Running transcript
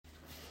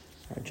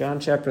John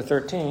chapter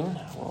 13,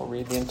 we'll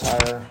read the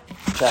entire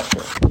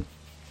chapter.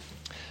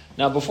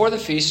 Now before the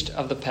feast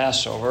of the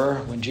Passover,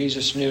 when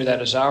Jesus knew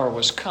that his hour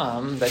was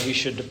come, that he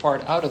should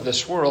depart out of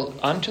this world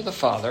unto the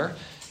Father,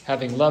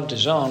 having loved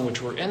his own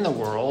which were in the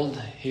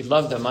world, he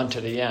loved them unto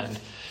the end.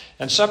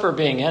 And supper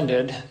being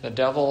ended, the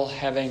devil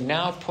having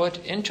now put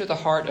into the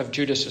heart of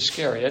Judas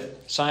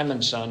Iscariot,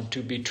 Simon's son,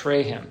 to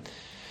betray him.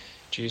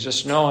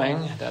 Jesus,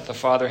 knowing that the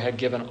Father had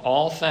given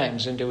all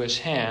things into his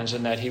hands,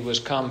 and that he was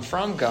come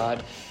from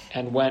God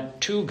and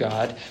went to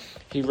God,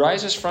 he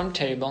rises from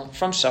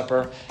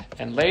supper,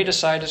 and laid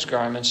aside his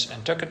garments,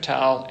 and took a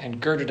towel,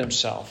 and girded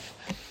himself.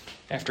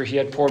 After he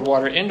had poured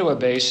water into a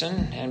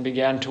basin, and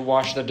began to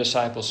wash the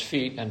disciples'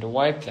 feet, and to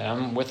wipe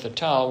them with the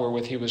towel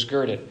wherewith he was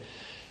girded.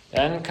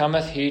 Then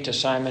cometh he to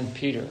Simon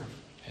Peter.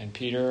 And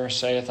Peter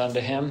saith unto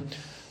him,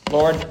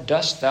 Lord,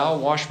 dost thou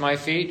wash my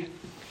feet?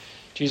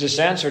 Jesus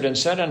answered and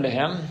said unto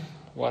him,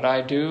 What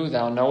I do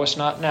thou knowest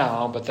not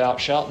now, but thou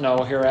shalt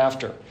know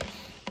hereafter.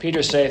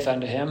 Peter saith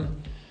unto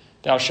him,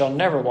 Thou shalt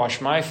never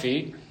wash my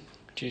feet.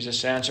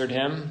 Jesus answered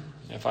him,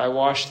 If I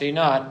wash thee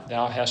not,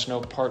 thou hast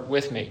no part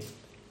with me.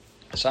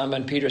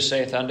 Simon Peter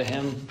saith unto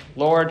him,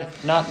 Lord,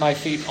 not my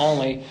feet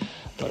only,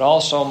 but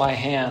also my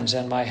hands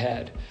and my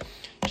head.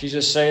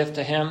 Jesus saith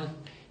to him,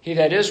 He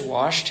that is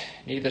washed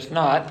needeth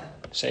not,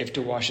 save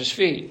to wash his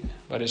feet,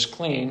 but is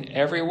clean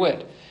every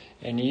whit.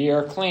 And ye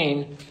are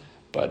clean,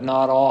 but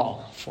not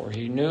all. For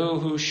he knew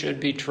who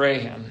should betray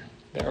him.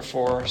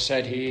 Therefore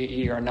said he,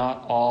 Ye are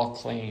not all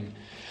clean.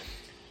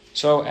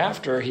 So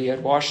after he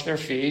had washed their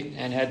feet,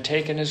 and had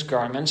taken his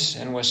garments,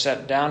 and was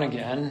set down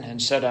again,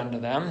 and said unto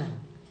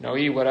them, Know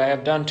ye what I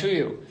have done to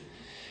you?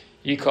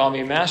 Ye call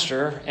me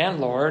Master and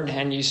Lord,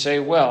 and ye say,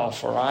 Well,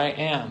 for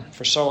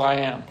so I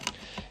am.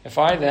 If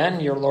I then,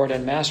 your Lord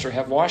and Master,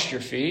 have washed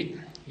your feet,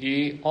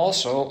 ye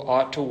also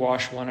ought to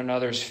wash one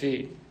another's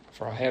feet.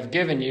 For I have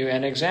given you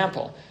an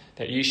example,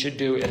 that ye should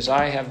do as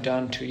I have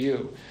done to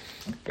you.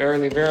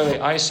 Verily, verily,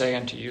 I say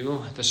unto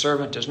you, the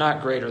servant is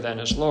not greater than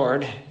his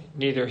Lord,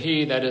 neither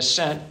he that is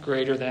sent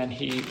greater than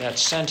he that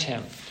sent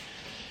him.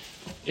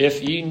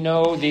 If ye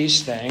know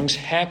these things,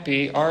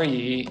 happy are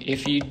ye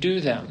if ye do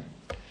them.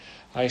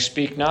 I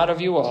speak not of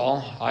you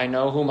all, I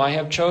know whom I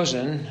have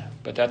chosen,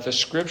 but that the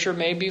scripture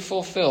may be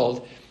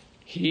fulfilled,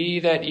 He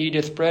that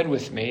eateth bread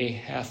with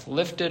me hath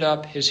lifted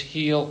up his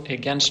heel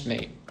against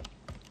me.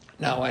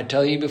 Now I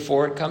tell you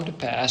before it come to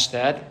pass,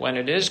 that when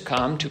it is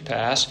come to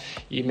pass,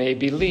 ye may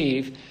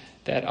believe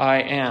that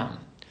I am.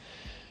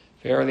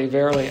 Verily,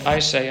 verily, I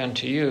say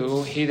unto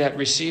you, he that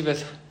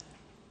receiveth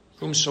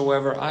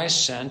whomsoever I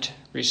sent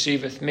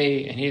receiveth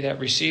me, and he that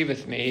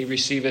receiveth me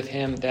receiveth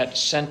him that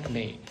sent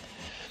me.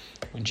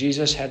 When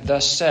Jesus had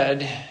thus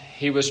said,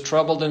 he was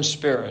troubled in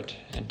spirit,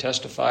 and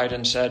testified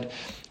and said,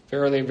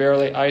 Verily,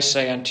 verily, I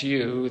say unto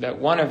you, that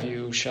one of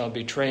you shall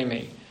betray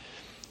me.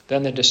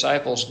 Then the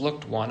disciples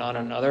looked one on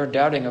another,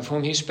 doubting of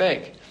whom he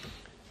spake.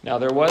 Now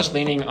there was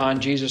leaning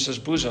on Jesus'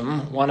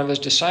 bosom one of his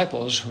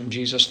disciples, whom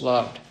Jesus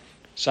loved.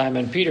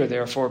 Simon Peter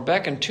therefore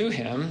beckoned to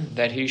him,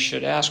 that he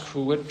should ask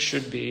who it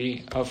should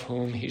be of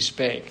whom he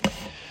spake.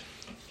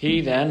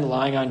 He then,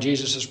 lying on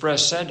Jesus'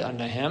 breast, said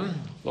unto him,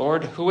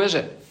 Lord, who is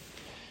it?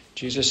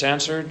 Jesus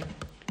answered,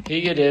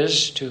 He it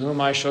is to whom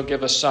I shall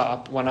give a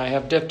sop when I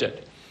have dipped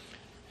it.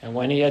 And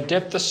when he had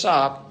dipped the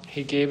sop,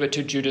 he gave it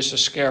to Judas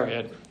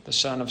Iscariot, the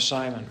son of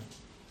Simon.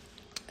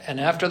 And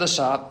after the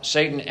sop,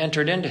 Satan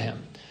entered into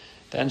him.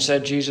 Then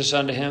said Jesus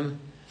unto him,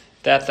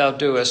 That thou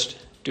doest,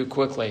 do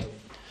quickly.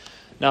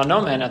 Now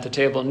no man at the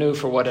table knew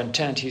for what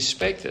intent he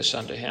spake this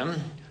unto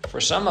him.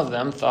 For some of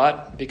them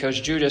thought,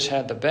 because Judas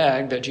had the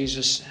bag, that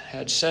Jesus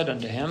had said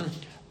unto him,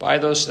 Buy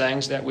those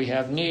things that we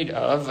have need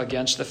of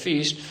against the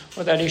feast,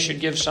 or that he should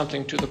give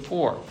something to the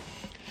poor.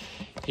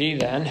 He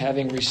then,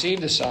 having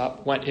received the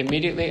sop, went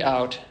immediately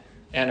out,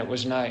 and it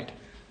was night.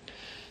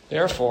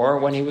 Therefore,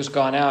 when he was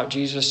gone out,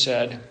 Jesus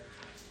said,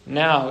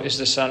 Now is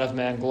the Son of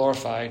Man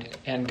glorified,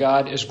 and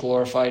God is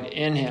glorified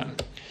in him.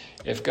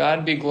 If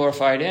God be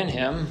glorified in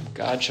him,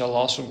 God shall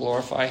also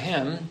glorify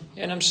him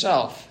in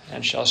himself,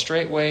 and shall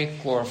straightway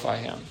glorify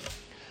him.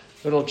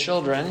 Little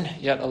children,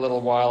 yet a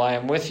little while I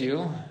am with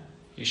you.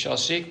 Ye shall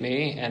seek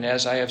me, and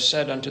as I have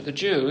said unto the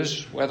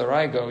Jews, Whither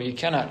I go, ye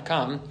cannot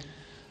come.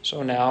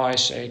 So now I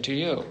say to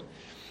you,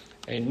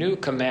 A new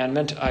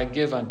commandment I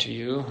give unto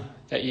you,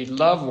 that ye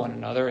love one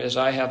another as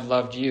I have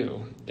loved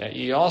you, that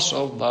ye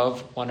also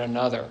love one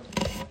another.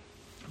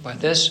 By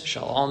this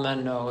shall all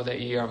men know that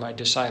ye are my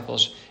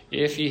disciples,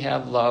 if ye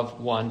have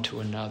love one to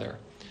another.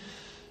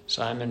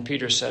 Simon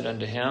Peter said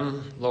unto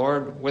him,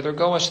 Lord, whither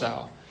goest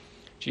thou?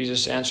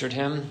 Jesus answered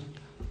him,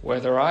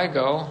 Whither I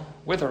go,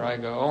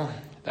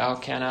 thou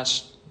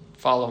cannot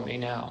follow me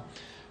now,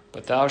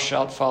 but thou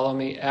shalt follow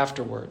me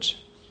afterwards.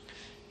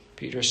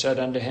 Peter said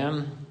unto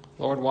him,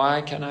 Lord,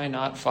 why can I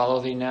not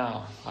follow thee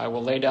now? I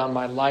will lay down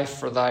my life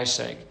for thy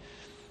sake.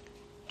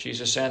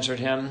 Jesus answered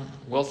him,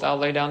 Wilt thou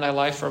lay down thy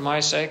life for my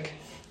sake?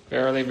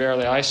 Verily,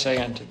 verily, I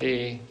say unto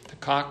thee, the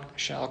cock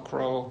shall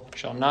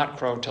not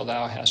crow till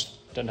thou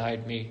hast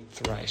denied me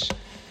thrice.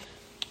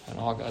 And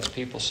all God's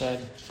people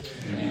said,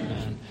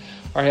 Amen.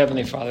 Our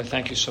Heavenly Father,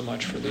 thank you so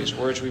much for these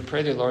words. We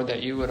pray thee, Lord,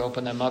 that you would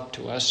open them up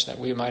to us, that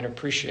we might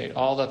appreciate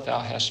all that thou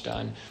hast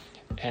done,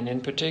 and in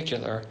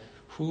particular,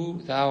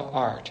 who thou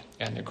art,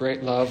 and the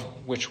great love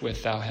which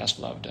with thou hast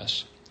loved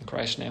us. In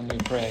Christ's name we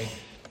pray.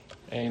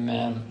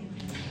 Amen.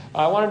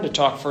 I wanted to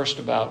talk first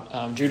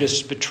about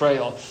Judas'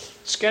 betrayal.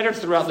 Scattered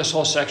throughout this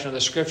whole section of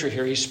the scripture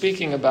here, he's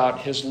speaking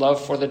about his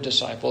love for the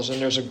disciples, and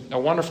there's a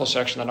wonderful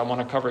section that I want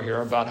to cover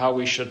here about how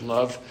we should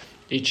love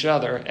each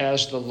other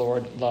as the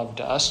Lord loved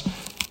us.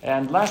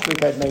 And last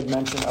week I'd made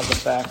mention of the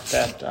fact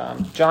that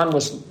John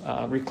was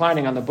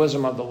reclining on the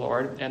bosom of the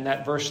Lord, and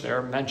that verse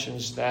there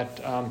mentions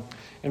that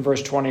in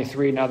verse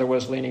 23, now there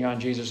was leaning on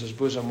Jesus'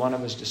 bosom one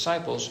of his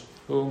disciples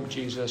whom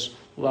Jesus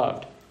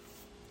loved.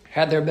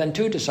 Had there been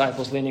two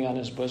disciples leaning on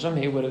his bosom,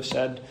 he would have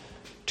said,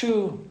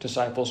 two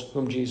disciples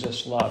whom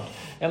Jesus loved.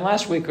 And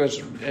last week,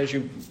 as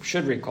you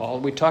should recall,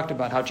 we talked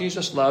about how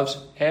Jesus loves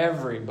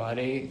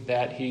everybody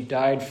that he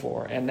died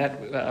for. And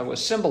that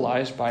was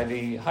symbolized by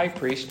the high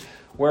priest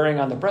wearing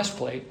on the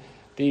breastplate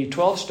the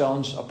 12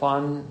 stones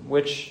upon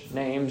which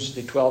names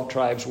the 12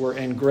 tribes were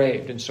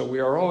engraved. And so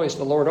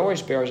the Lord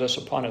always bears us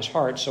upon his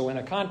heart. So in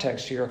a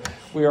context here,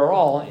 we are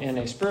all, in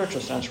a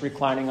spiritual sense,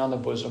 reclining on the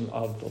bosom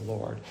of the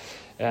Lord.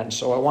 And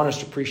so I want us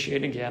to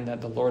appreciate again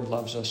that the Lord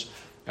loves us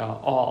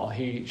all.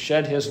 He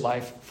shed his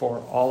life for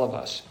all of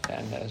us.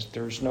 And as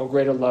there's no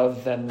greater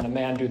love than a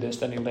man do this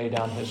than he lay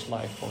down his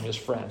life for his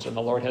friends. And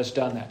the Lord has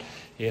done that.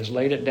 He has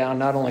laid it down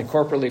not only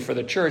corporately for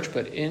the church,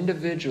 but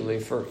individually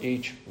for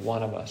each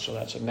one of us. So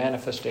that's a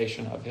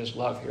manifestation of his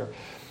love here.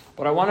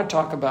 But I want to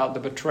talk about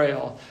the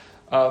betrayal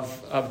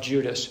of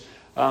Judas.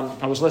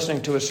 I was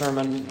listening to a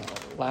sermon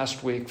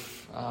last week,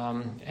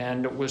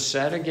 and it was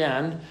said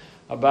again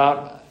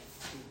about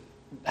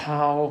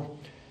how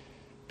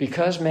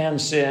because man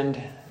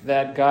sinned,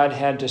 that God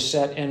had to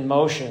set in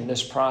motion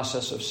this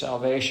process of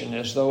salvation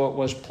as though it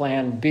was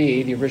plan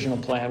B. The original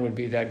plan would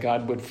be that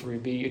God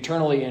would be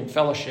eternally in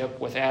fellowship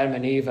with Adam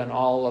and Eve and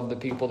all of the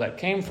people that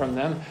came from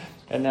them.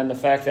 And then the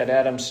fact that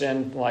Adam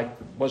sinned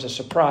was a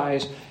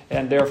surprise,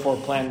 and therefore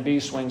plan B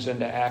swings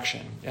into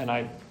action. And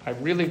I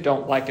really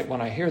don't like it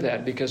when I hear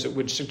that, because it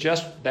would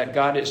suggest that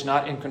God is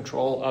not in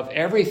control of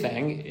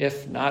everything,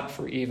 if not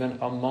for even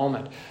a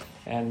moment.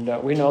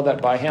 And we know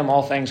that by him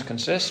all things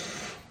consist.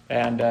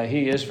 And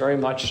he is very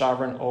much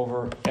sovereign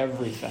over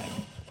everything.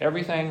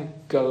 Everything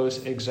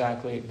goes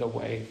exactly the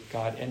way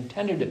God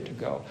intended it to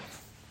go.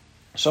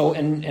 So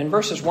in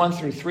verses 1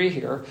 through 3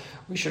 here,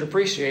 we should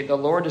appreciate the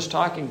Lord is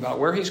talking about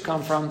where he's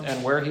come from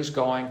and where he's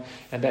going,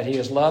 and that he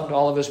has loved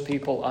all of his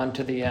people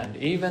unto the end,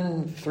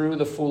 even through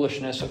the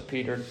foolishness of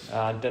Peter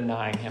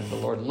denying him. The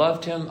Lord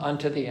loved him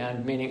unto the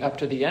end, meaning up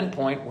to the end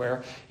point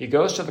where he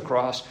goes to the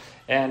cross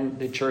and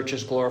the church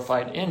is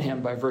glorified in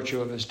him by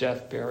virtue of his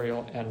death,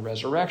 burial, and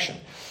resurrection.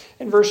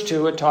 In verse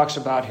 2, it talks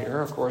about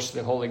here, of course,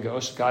 the Holy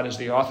Ghost. God is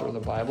the author of the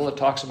Bible. It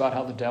talks about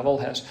how the devil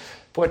has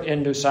put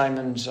into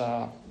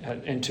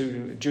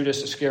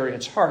Judas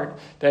Iscariot's heart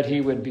that he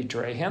would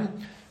betray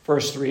him.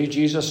 Verse 3,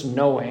 Jesus,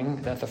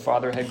 knowing that the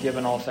Father had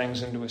given all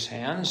things into his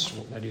hands,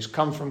 that he's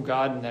come from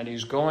God and that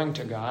he's going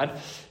to God,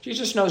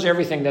 Jesus knows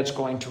everything that's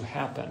going to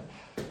happen.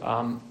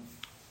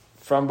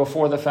 From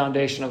before the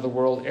foundation of the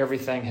world,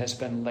 everything has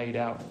been laid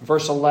out.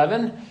 Verse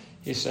 11,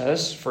 he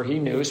says, for he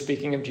knew,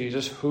 speaking of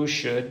Jesus, who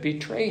should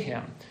betray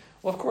him.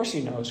 Well, of course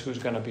he knows who's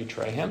going to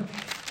betray him.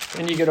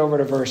 Then you get over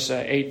to verse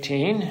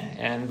 18,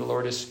 and the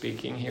Lord is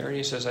speaking here.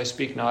 He says, I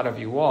speak not of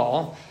you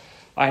all.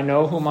 I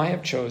know whom I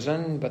have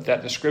chosen, but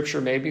that the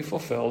scripture may be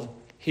fulfilled.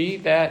 He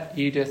that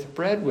eateth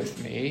bread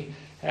with me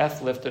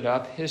hath lifted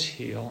up his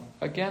heel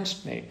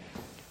against me.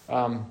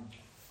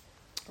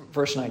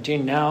 Verse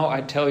 19, now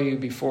I tell you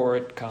before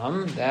it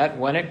come, that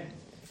when it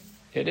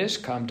is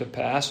come to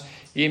pass,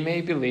 ye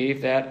may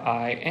believe that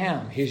I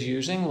am. He's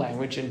using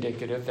language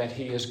indicative that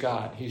he is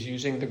God. He's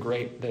using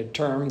the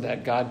term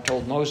that God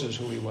told Moses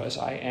who he was,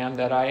 I am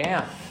that I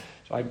am.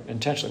 So I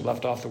intentionally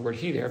left off the word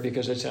he there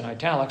because it's in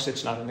italics,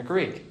 it's not in the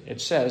Greek.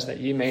 It says that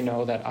ye may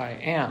know that I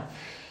am.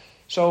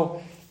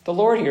 So the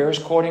Lord here is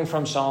quoting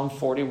from Psalm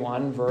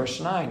 41, verse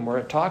 9, where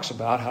it talks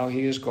about how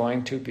he is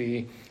going to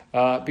be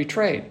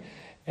betrayed.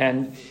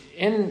 And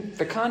in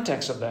the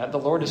context of that, the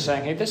Lord is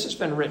saying, hey, this has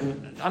been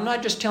written. I'm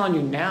not just telling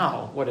you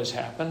now what has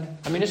happened.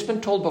 I mean, it's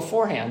been told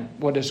beforehand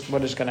what is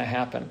going to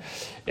happen.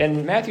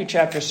 In Matthew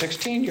chapter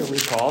 16, you'll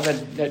recall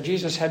that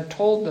Jesus had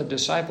told the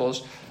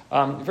disciples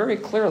very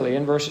clearly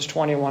in verses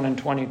 21 and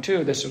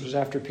 22, this was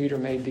after Peter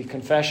made the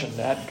confession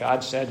that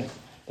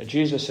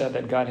Jesus said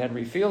that God had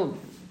revealed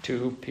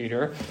to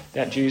Peter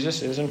that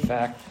Jesus is in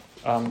fact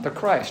the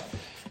Christ.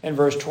 In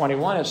verse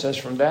 21, it says,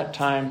 from that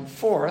time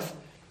forth,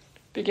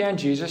 began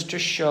Jesus to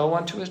show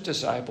unto his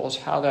disciples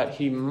how that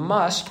he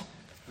must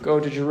go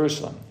to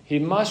Jerusalem. He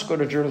must go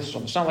to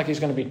Jerusalem. It's not like he's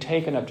going to be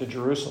taken up to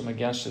Jerusalem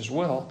against his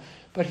will,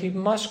 but he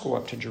must go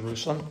up to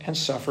Jerusalem and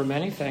suffer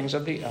many things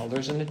of the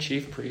elders and the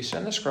chief priests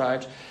and the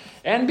scribes,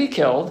 and be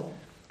killed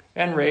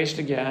and raised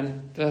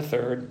again the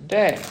third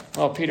day.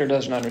 Well, Peter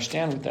doesn't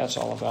understand what that's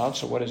all about,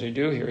 so what does he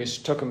do here? He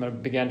took him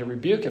and began to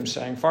rebuke him,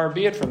 saying, far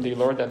be it from thee,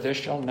 Lord, that this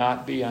shall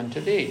not be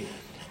unto thee.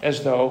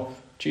 as though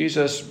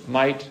Jesus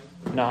might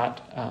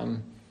not,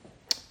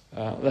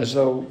 as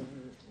though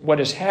what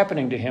is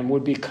happening to him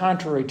would be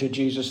contrary to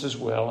Jesus'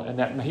 will, and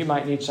that he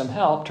might need some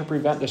help to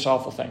prevent this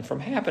awful thing from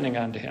happening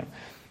unto him.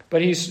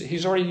 But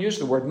he's already used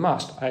the word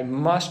must. I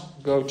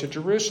must go to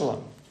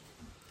Jerusalem.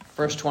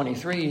 Verse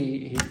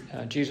 23,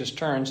 Jesus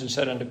turns and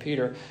said unto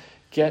Peter,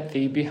 Get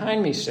thee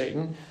behind me,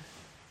 Satan.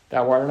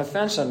 Thou art an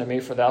offense unto me,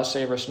 for thou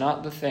savorest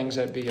not the things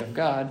that be of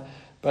God,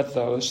 but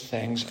those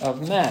things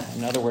of men.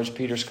 In other words,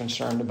 Peter's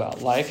concerned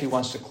about life. He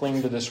wants to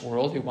cling to this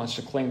world. He wants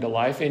to cling to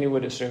life, and he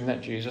would assume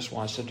that Jesus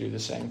wants to do the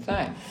same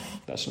thing.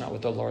 That's not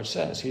what the Lord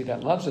says. He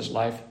that loves his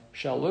life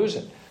shall lose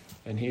it,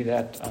 and he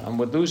that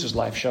would lose his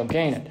life shall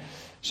gain it.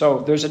 So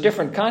there's a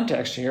different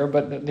context here,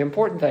 but the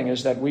important thing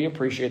is that we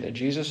appreciate that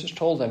Jesus has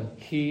told him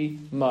he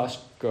must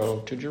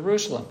go to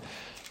Jerusalem.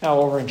 Now,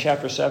 over in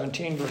chapter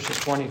 17, verses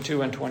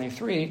 22 and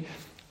 23,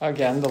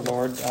 again, the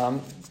Lord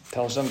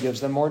tells them, gives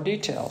them more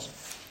details.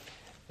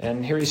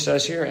 And here he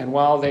says here, And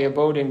while they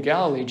abode in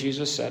Galilee,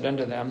 Jesus said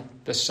unto them,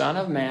 The Son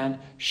of Man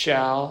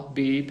shall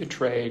be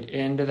betrayed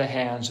into the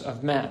hands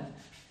of men.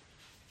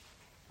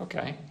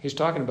 Okay, he's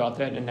talking about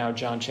that in now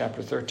John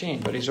chapter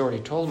 13, but he's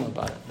already told them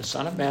about it. The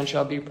Son of Man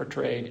shall be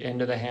betrayed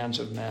into the hands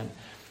of men,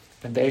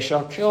 and they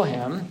shall kill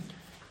him,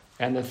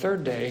 and the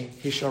third day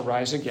he shall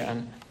rise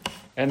again.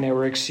 And they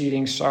were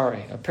exceeding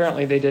sorry.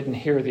 Apparently they didn't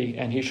hear the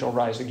and he shall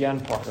rise again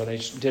part, or they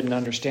didn't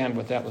understand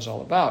what that was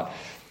all about.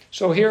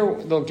 So here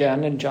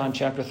again in John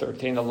chapter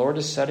 13, the Lord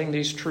is setting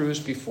these truths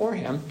before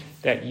him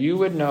that you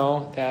would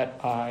know that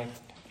I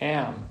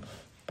am.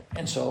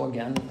 And so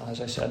again,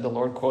 as I said, the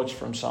Lord quotes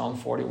from Psalm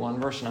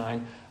 41 verse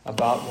 9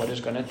 about what is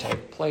going to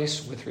take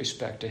place with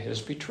respect to his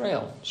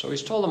betrayal. So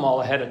he's told them all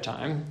ahead of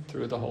time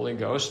through the Holy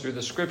Ghost, through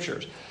the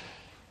Scriptures.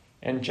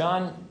 In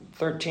John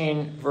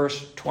 13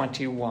 verse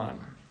 21,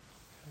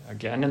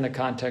 again in the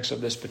context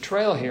of this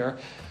betrayal here,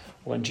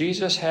 when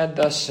Jesus had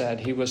thus said,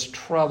 he was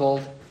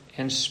troubled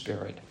in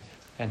spirit,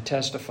 and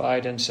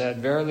testified and said,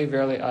 Verily,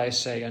 verily, I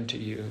say unto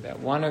you, that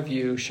one of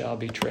you shall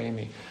betray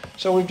me.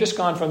 So we've just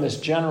gone from this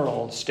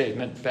general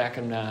statement back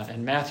in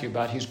Matthew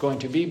about he's going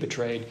to be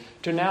betrayed,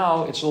 to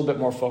now it's a little bit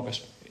more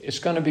focused. It's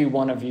going to be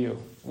one of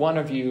you. One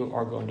of you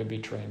are going to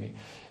betray me.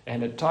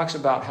 And it talks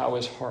about how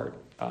his heart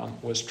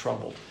was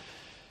troubled.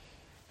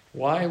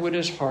 Why would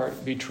his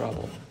heart be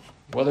troubled?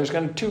 Well, there's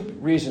going to be two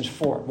reasons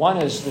for it. One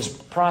is this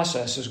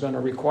process is going to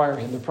require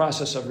him, the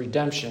process of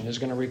redemption is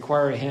going to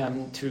require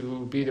him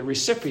to be the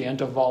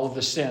recipient of all of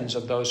the sins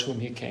of those whom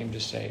he came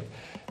to save.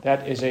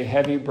 That is a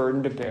heavy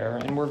burden to bear,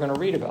 and we're going to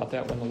read about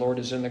that when the Lord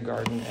is in the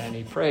garden and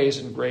he prays,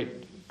 and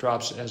great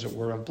drops, as it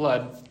were, of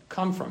blood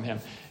come from him.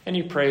 And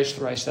he prays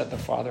thrice that the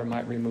Father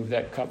might remove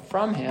that cup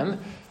from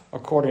him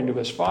according to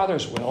his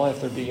Father's will,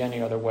 if there be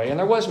any other way. And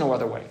there was no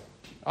other way.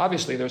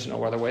 Obviously, there's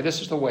no other way. This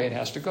is the way it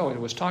has to go. It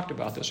was talked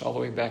about this all the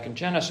way back in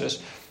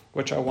Genesis,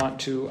 which I want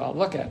to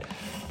look at.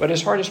 But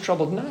his heart is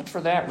troubled not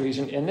for that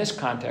reason in this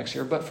context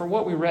here, but for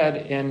what we read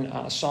in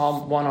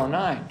Psalm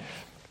 109.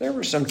 There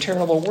were some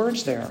terrible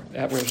words there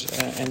that was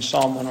in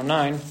Psalm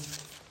 109,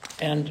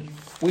 and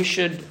we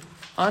should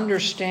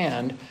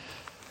understand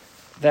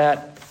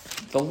that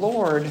the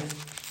Lord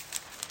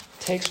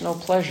takes no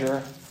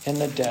pleasure in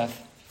the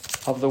death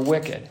of the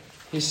wicked.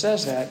 He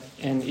says that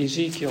in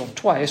Ezekiel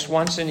twice,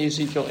 once in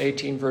Ezekiel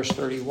 18, verse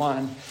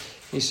 31.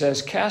 He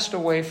says, Cast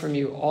away from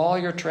you all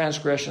your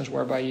transgressions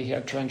whereby ye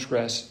have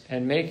transgressed,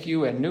 and make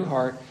you a new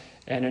heart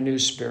and a new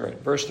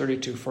spirit. Verse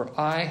 32, For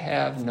I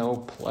have no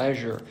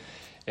pleasure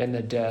in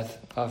the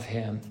death of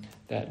him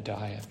that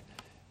dieth.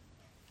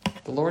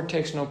 The Lord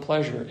takes no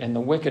pleasure in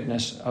the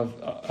wickedness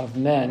of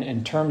men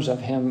in terms of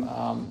him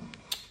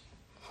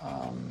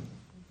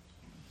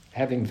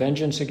having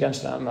vengeance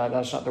against them.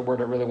 That's not the word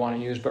I really want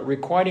to use, but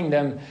requiting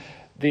them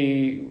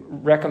the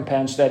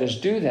recompense that is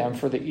due them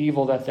for the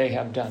evil that they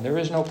have done. There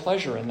is no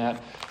pleasure in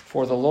that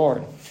for the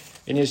Lord.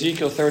 In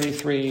Ezekiel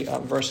 33,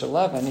 verse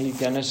 11, he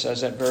again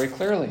says that very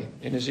clearly.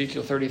 In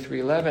Ezekiel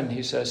 33:11,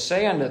 he says,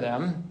 Say unto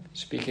them,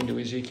 speaking to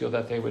Ezekiel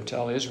that they would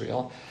tell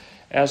Israel,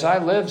 As I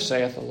live,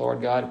 saith the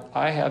Lord God,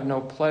 I have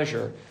no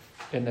pleasure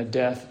in the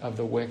death of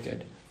the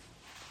wicked,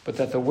 but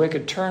that the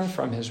wicked turn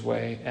from his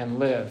way and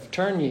live.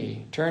 Turn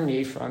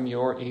ye from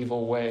your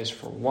evil ways,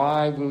 for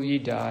why will ye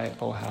die,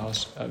 O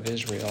house of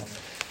Israel?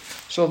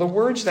 So the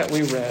words that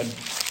we read,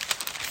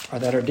 or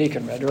that our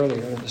deacon read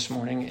earlier this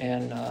morning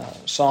in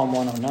Psalm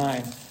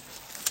 109,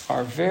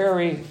 are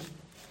very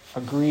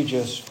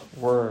egregious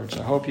words.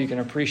 I hope you can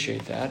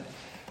appreciate that.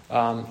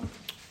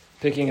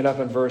 Picking it up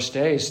in verse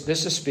days,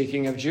 this is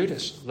speaking of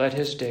Judas. Let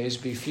his days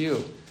be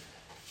few,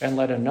 and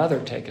let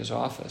another take his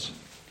office.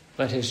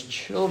 Let his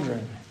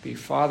children be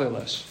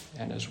fatherless,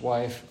 and his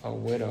wife a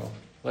widow.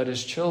 Let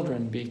his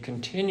children be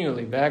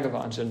continually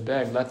vagabonds and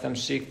beg. Let them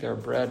seek their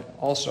bread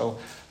also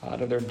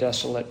out of their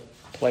desolate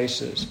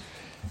places.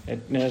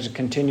 And as it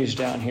continues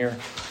down here,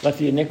 let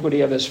the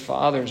iniquity of his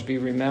fathers be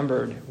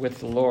remembered with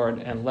the Lord,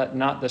 and let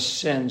not the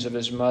sins of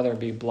his mother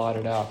be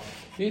blotted out.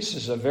 This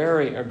is a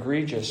very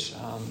egregious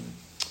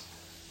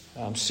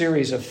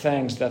series of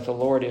things that the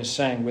Lord is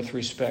saying with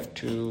respect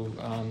to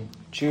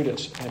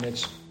Judas, and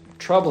it's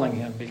troubling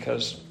him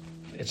because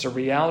it's a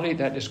reality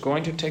that is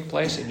going to take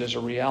place. It is a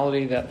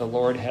reality that the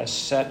Lord has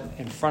set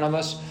in front of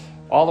us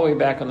all the way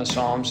back in the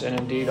Psalms, and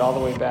indeed all the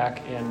way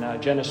back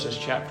in Genesis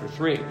chapter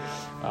 3,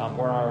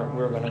 where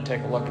we're going to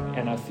take a look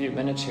in a few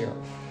minutes here.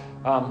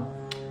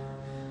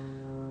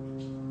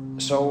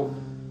 So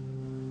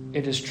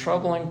it is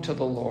troubling to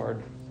the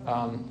Lord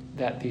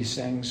that these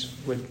things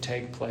would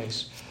take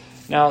place.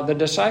 Now, the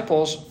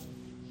disciples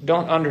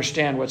don't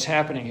understand what's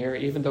happening here,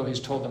 even though he's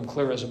told them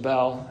clear as a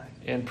bell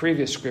in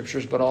previous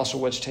scriptures, but also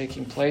what's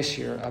taking place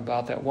here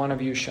about that one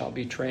of you shall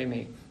betray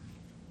me.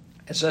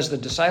 It says the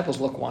disciples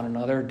look one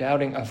another,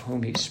 doubting of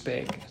whom he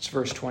spake. It's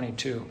verse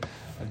 22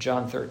 of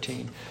John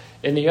 13.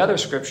 In the other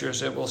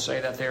scriptures, it will say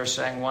that they are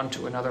saying one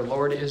to another,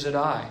 Lord, is it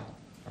I?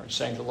 Or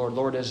saying to the Lord,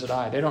 Lord, is it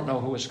I? They don't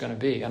know who it's going to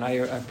be. And I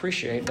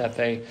appreciate that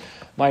they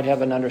might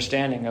have an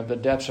understanding of the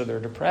depths of their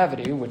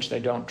depravity, which they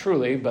don't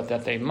truly, but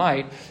that they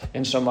might,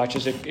 in so much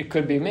as it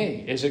could be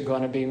me. Is it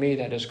going to be me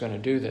that is going to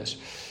do this?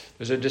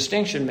 There's a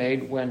distinction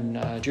made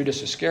when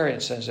Judas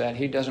Iscariot says that.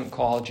 He doesn't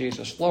call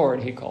Jesus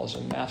Lord, he calls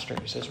him Master.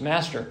 He says,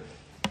 Master,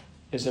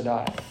 is it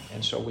I?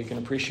 And so we can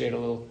appreciate a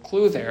little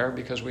clue there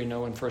because we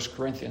know in 1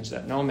 Corinthians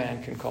that no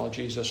man can call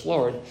Jesus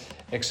Lord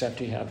except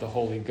he have the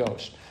Holy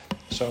Ghost.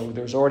 So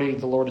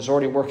the Lord is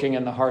already working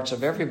in the hearts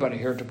of everybody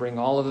here to bring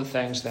all of the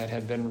things that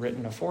had been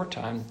written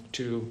aforetime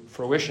to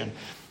fruition.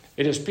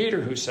 It is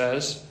Peter who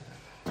says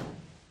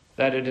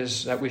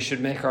that we should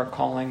make our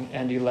calling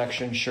and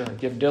election sure.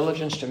 Give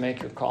diligence to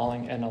make your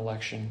calling and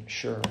election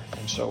sure.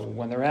 And so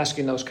when they're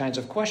asking those kinds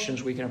of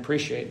questions, we can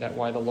appreciate that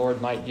why the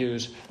Lord might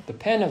use the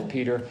pen of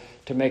Peter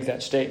to make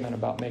that statement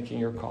about making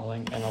your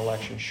calling and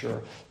election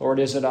sure. Lord,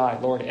 is it I?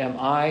 Lord, am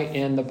I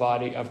in the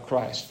body of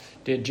Christ?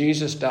 Did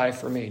Jesus die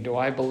for me? Do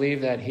I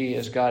believe that he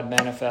is God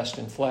manifest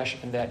in flesh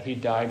and that he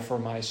died for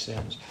my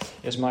sins?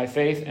 Is my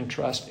faith and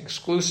trust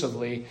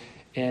exclusively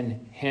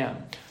in him?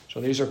 So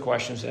these are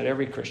questions that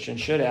every Christian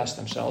should ask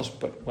themselves,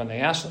 but when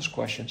they ask those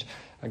questions,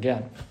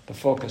 again, the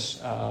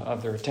focus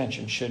of their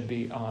attention should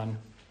be on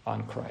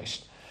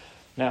Christ.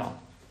 Now,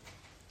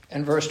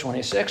 in verse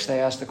 26, they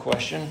ask the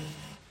question,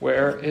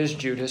 where is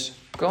Judas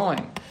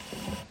going?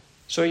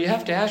 So you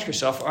have to ask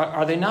yourself,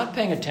 are they not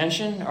paying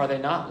attention? Are they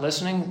not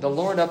listening? The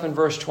Lord up in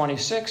verse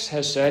 26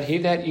 has said, he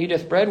that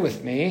eateth bread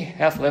with me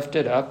hath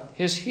lifted up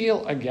his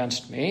heel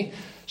against me.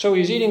 So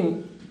he's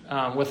eating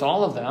with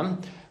all of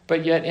them.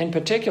 But yet, in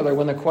particular,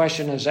 when the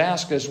question is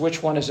asked is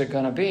which one is it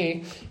going to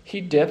be, he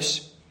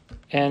dips,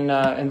 and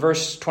in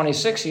verse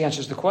 26 he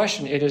answers the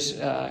question. It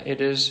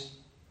is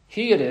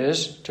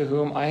to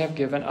whom I have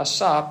given a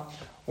sop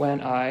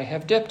when I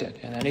have dipped it.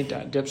 And then he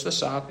dips the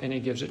sop and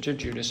he gives it to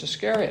Judas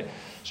Iscariot.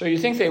 So you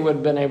think they would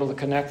have been able to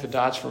connect the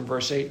dots from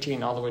verse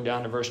 18 all the way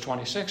down to verse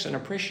 26 and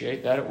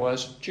appreciate that it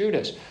was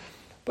Judas.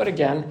 But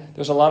again,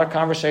 there's a lot of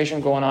conversation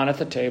going on at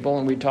the table,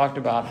 and we talked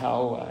about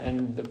how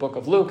in the book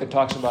of Luke, it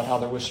talks about how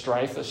there was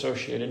strife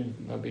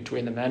associated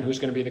between the men, who's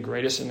going to be the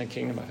greatest in the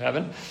kingdom of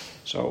heaven.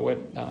 So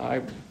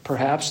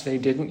perhaps they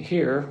didn't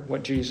hear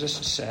what Jesus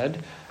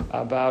said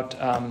about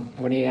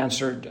when he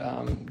answered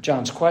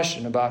John's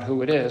question about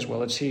who it is.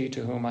 Well, it's he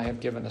to whom I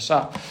have given the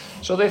sop.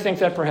 So they think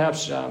that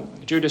perhaps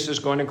Judas is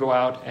going to go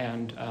out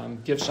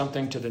and give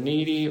something to the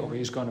needy, or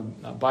he's going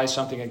to buy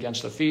something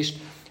against the feast.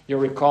 You'll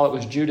recall it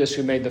was Judas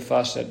who made the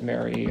fuss at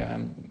Mary,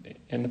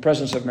 in the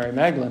presence of Mary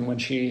Magdalene, when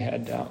she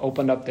had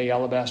opened up the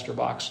alabaster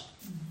box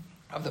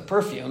of the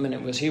perfume, and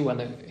it was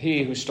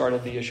he who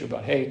started the issue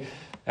about, hey,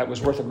 that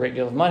was worth a great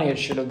deal of money. It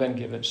should have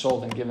been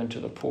sold and given to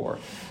the poor.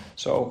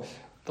 So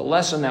the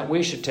lesson that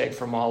we should take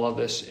from all of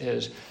this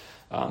is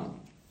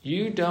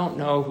you don't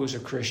know who's a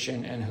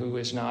Christian and who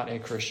is not a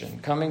Christian.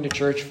 Coming to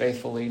church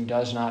faithfully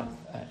does not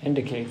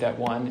indicate that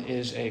one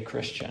is a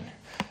Christian.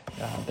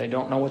 They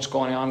don't know what's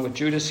going on with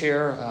Judas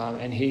here,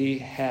 and he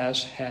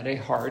has had a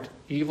heart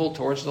evil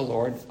towards the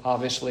Lord,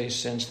 obviously,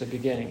 since the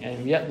beginning.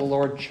 And yet the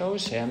Lord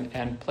chose him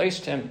and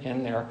placed him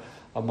in there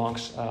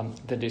amongst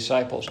the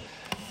disciples.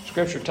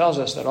 Scripture tells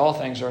us that all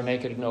things are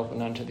naked and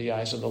open unto the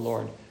eyes of the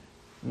Lord.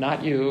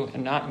 Not you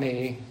and not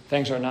me.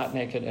 Things are not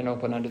naked and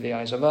open unto the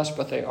eyes of us,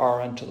 but they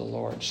are unto the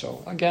Lord.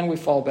 So again, we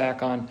fall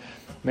back on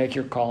make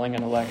your calling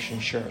and election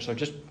sure. So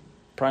just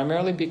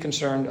primarily be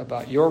concerned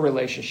about your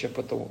relationship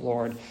with the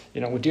Lord.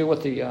 We deal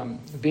with the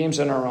beams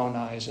in our own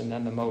eyes and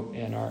then the mote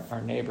in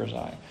our neighbor's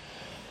eye.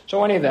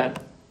 So in any event,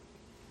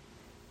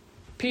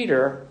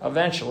 Peter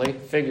eventually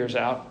figures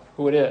out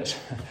who it is.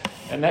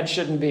 And that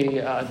shouldn't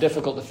be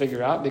difficult to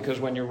figure out, because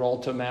when you roll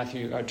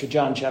to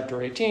John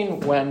chapter 18,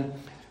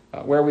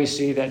 where we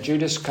see that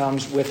Judas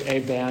comes with a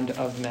band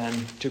of men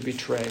to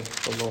betray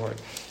the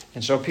Lord.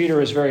 And so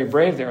Peter is very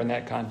brave there in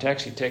that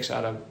context. He takes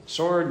out a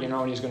sword,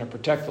 and he's going to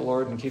protect the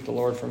Lord and keep the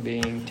Lord from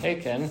being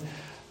taken.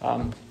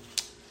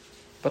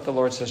 But the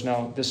Lord says,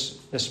 no,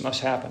 this must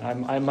happen.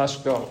 I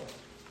must go.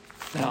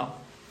 Now,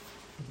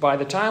 by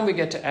the time we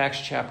get to Acts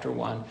chapter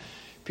 1,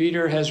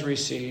 Peter has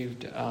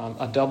received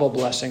a double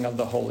blessing of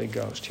the Holy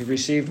Ghost. He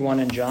received one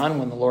in John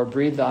when the Lord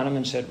breathed on him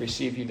and said,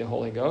 receive ye the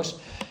Holy Ghost.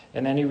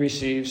 And then he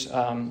receives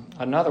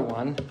another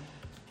one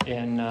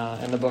in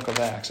the book of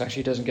Acts. Actually,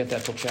 he doesn't get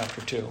that till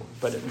chapter 2.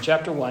 But in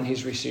chapter 1,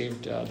 he's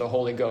received the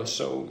Holy Ghost.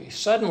 So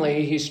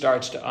suddenly he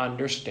starts to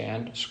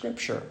understand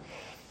Scripture.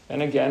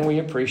 And again, we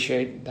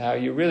appreciate how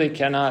you really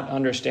cannot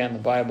understand the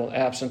Bible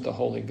absent the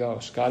Holy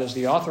Ghost. God is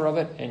the author of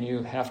it, and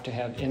you have to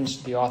have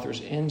the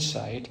author's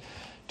insight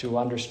to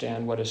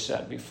understand what is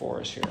set before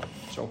us here.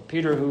 So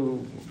Peter,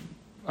 who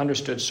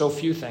understood so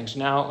few things,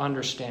 now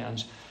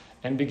understands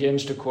and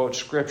begins to quote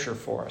Scripture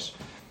for us.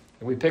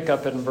 We pick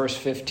up in verse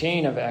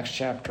 15 of Acts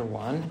chapter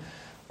 1,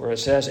 where it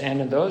says, "And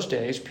in those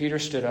days Peter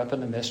stood up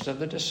in the midst of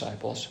the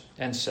disciples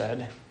and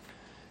said,"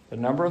 the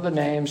number of the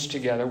names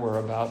together were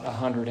about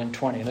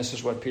 120. And this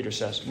is what Peter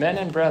says, "Men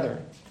and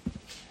brethren,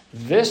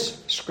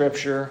 this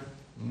Scripture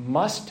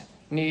must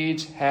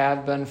needs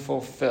have been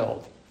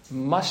fulfilled."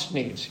 Must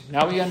needs.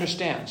 Now he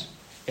understands.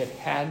 It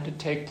had to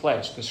take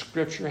place. The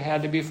Scripture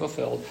had to be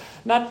fulfilled.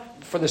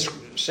 Not for the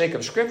sake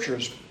of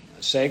Scripture's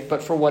sake,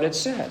 but for what it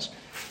says.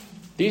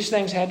 These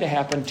things had to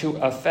happen to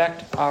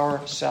affect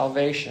our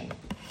salvation.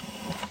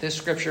 This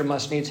Scripture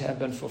must needs have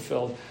been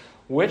fulfilled,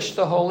 which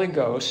the Holy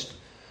Ghost,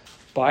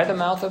 by the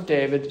mouth of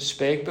David,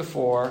 spake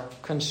before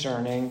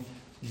concerning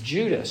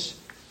Judas,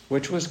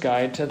 which was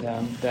guide to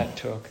them that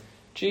took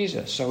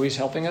Jesus. So he's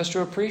helping us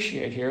to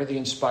appreciate here the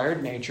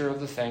inspired nature of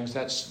the things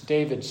that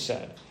David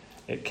said.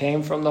 It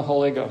came from the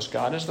Holy Ghost.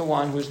 God is the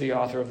one who's the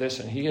author of this,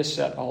 and he has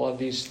set all of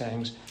these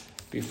things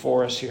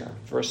before us here.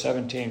 Verse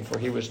 17, "For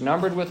he was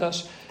numbered with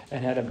us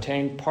and had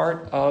obtained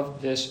part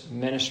of this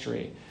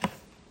ministry.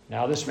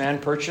 Now this man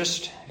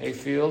purchased a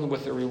field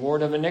with the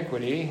reward of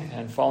iniquity,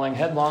 and falling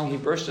headlong, he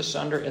burst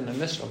asunder in the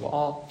midst of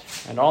all,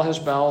 and all his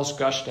bowels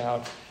gushed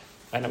out.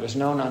 And it was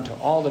known unto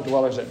all the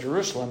dwellers at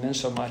Jerusalem,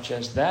 insomuch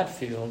as that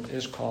field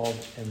is called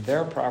in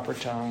their proper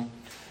tongue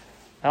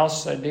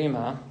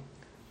Al-Sadima,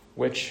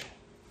 which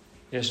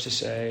is to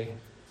say,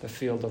 the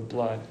field of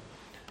blood."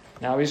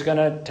 Now he's going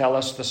to tell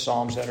us the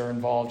Psalms that are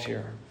involved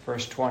here.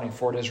 Verse 20,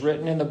 "For it is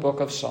written in the book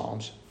of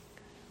Psalms,"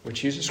 which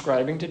he's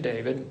ascribing to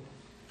David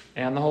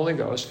and the Holy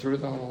Ghost, through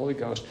the Holy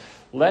Ghost,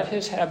 "Let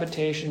his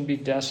habitation be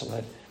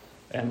desolate,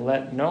 and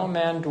let no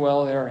man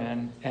dwell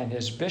therein, and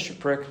his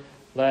bishopric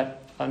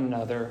let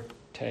another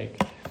take."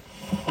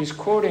 He's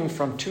quoting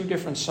from two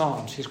different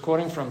Psalms. He's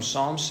quoting from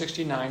Psalm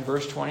 69,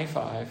 verse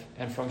 25,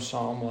 and from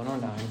Psalm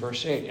 109,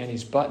 verse 8. And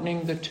he's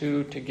buttoning the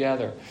two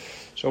together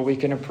so we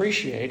can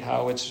appreciate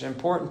how it's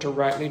important to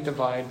rightly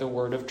divide the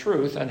word of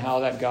truth, and how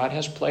that God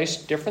has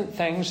placed different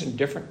things and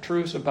different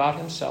truths about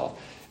himself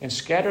and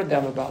scattered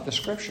them about the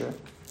Scripture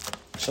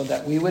so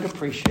that we would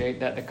appreciate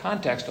that the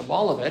context of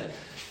all of it,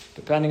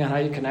 depending on how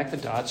you connect the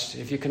dots,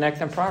 if you connect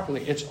them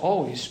properly, it's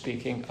always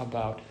speaking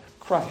about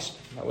Christ.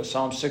 That was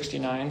Psalm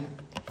 69,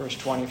 verse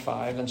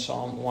 25, and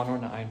Psalm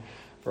 109,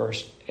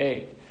 verse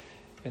 8.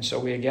 And so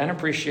we again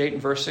appreciate in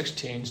verse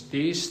 16,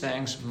 these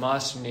things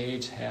must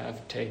needs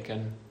have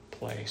taken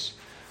place.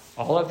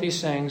 All of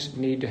these things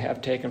need to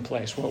have taken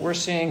place. What we're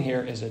seeing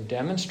here is a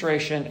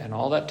demonstration, and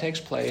all that takes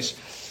place,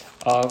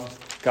 of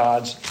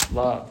God's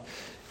love.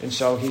 And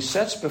so he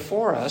sets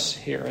before us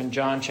here in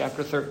John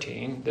chapter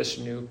 13 this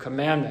new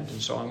commandment.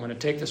 And so I'm going to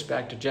take this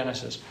back to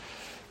Genesis.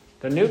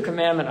 "The new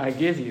commandment I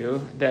give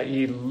you, that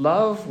ye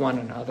love one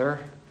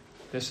another,"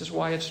 this is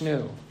why it's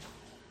new,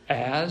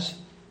 "as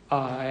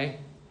I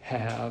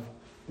have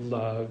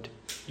loved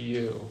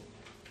you."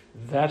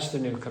 That's the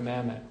new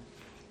commandment.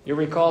 You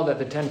recall that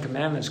the Ten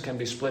Commandments can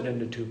be split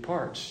into two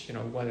parts. You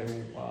know, whether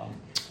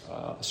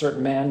a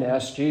certain man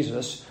asked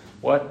Jesus,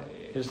 what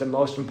is the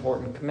most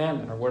important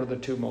commandment, or what are the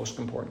two most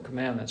important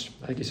commandments?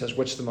 I think he says,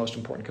 what's the most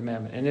important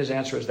commandment? And his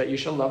answer is that you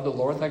shall love the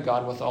Lord thy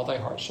God with all thy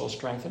heart, soul,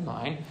 strength, and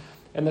mind.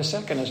 And the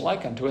second is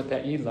like unto it,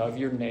 that ye love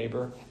your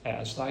neighbor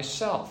as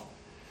thyself.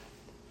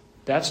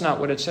 That's not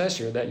what it says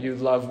here, that you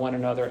love one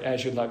another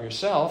as you love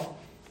yourself.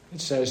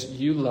 It says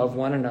you love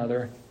one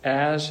another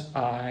as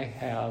I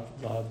have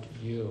loved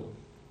you.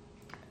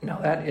 Now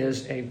that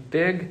is a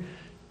big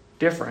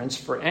difference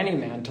for any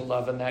man to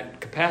love in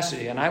that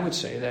capacity. And I would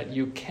say that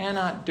you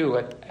cannot do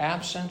it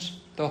absent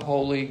the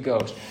Holy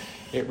Ghost.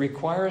 It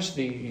requires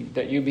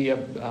that you be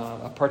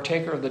a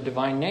partaker of the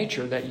divine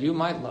nature, that you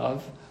might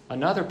love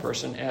another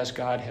person as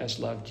God has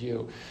loved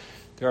you.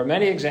 There are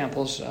many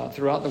examples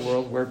throughout the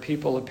world where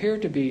people appear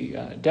to be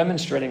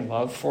demonstrating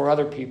love for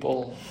other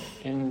people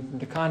in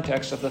the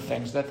context of the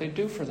things that they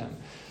do for them.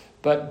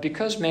 But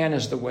because man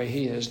is the way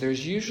he is,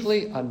 there's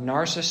usually a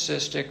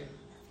narcissistic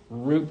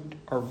root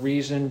or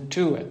reason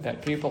to it,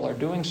 that people are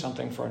doing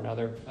something for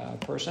another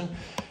person,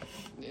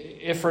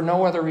 if for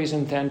no other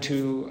reason than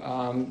to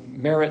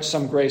merit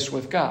some grace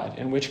with God,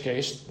 in which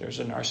case there's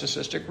a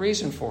narcissistic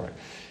reason for it.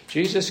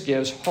 Jesus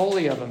gives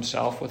wholly of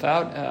himself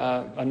without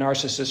a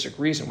narcissistic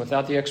reason,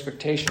 without the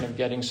expectation of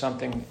getting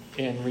something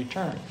in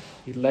return.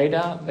 He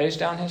lays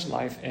down his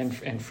life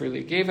and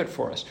freely gave it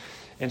for us.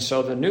 And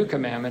so the new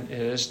commandment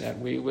is that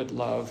we would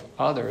love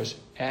others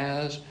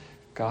as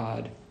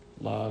God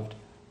loved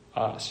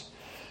us.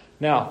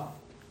 Now,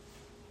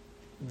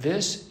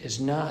 this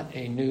is not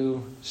a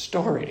new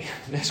story.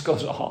 This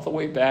goes all the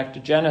way back to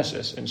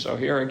Genesis. And so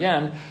here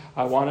again,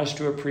 I want us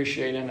to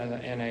appreciate in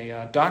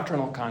a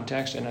doctrinal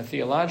context, in a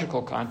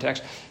theological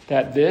context,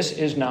 that this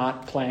is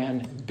not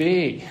plan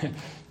B.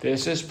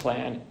 This is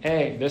plan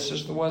A.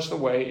 This was the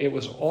way it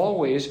was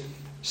always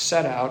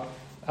set out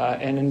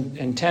and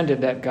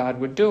intended that God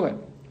would do it.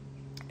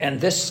 And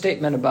this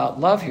statement about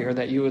love here,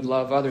 that you would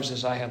love others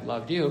as I have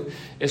loved you,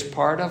 is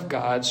part of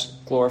God's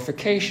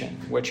glorification,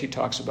 which he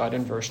talks about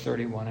in verse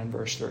 31 and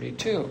verse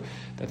 32,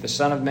 that the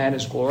Son of Man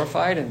is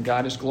glorified and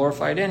God is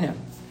glorified in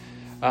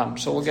him.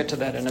 So we'll get to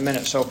that in a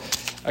minute. So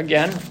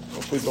again,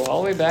 if we go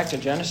all the way back to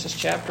Genesis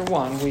chapter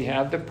 1, we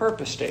have the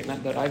purpose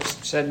statement that I've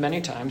said many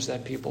times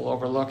that people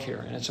overlook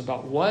here. And it's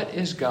about what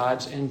is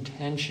God's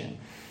intention.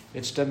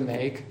 It's to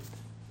make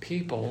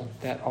people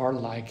that are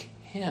like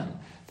him,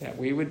 that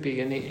we would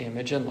be in the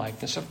image and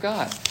likeness of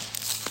God.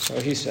 So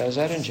he says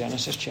that in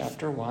Genesis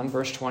chapter 1,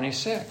 verse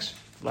 26.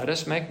 Let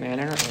us make man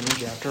in our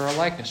image after our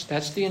likeness.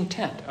 That's the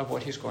intent of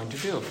what he's going to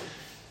do.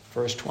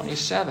 Verse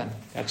 27,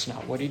 that's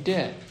not what he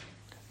did.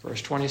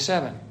 Verse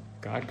 27,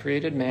 God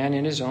created man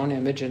in his own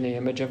image. In the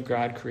image of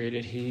God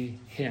created he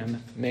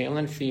him. Male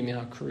and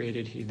female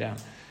created he them.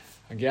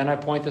 Again, I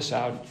point this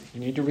out. You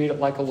need to read it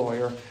like a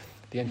lawyer.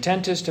 The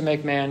intent is to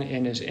make man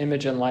in his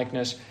image and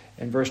likeness.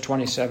 In verse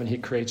 27, he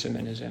creates him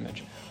in his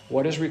image.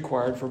 What is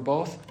required for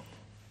both?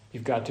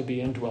 You've got to be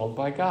indwelled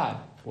by God.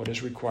 What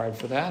is required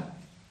for that?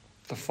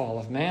 The fall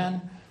of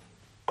man.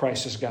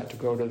 Christ has got to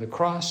go to the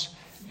cross.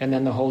 And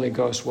then the Holy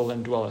Ghost will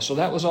indwell us. So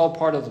that was all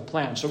part of the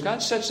plan. So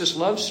God sets this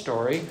love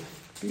story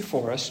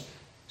before us,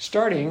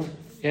 starting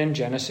in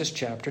Genesis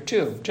chapter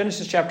 2.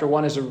 Genesis chapter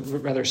 1 is a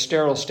rather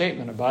sterile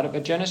statement about it,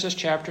 but Genesis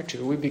chapter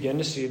 2, we begin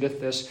to see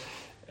that this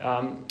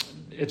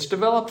it's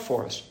developed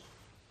for us.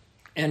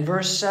 In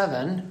verse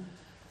 7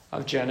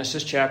 of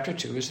Genesis chapter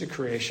 2 is the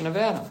creation of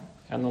Adam.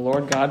 And the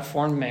Lord God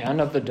formed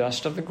man of the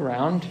dust of the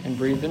ground and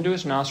breathed into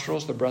his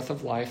nostrils the breath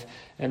of life,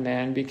 and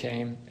man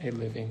became a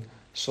living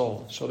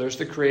soul. So there's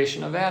the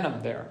creation of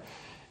Adam there.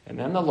 And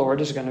then the Lord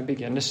is going to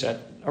begin to set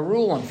a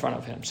rule in front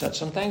of him, set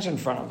some things in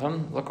front of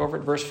him. Look over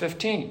at verse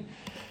 15.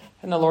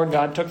 And the Lord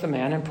God took the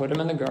man and put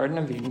him in the Garden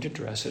of Eden to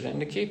dress it and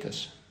to keep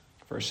it.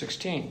 Verse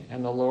 16.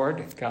 And the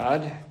Lord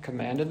God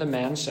commanded the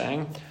man,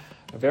 saying,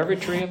 of every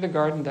tree of the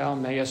garden thou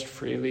mayest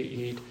freely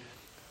eat,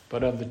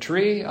 but of the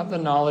tree of the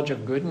knowledge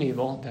of good and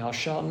evil thou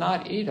shalt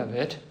not eat of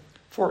it,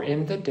 for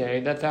in the day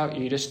that thou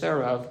eatest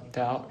thereof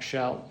thou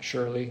shalt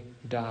surely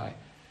die.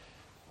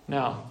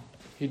 Now,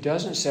 he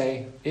doesn't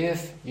say,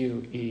 if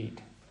you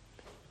eat.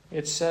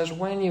 It says,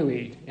 when you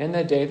eat. In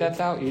the day that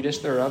thou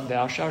eatest thereof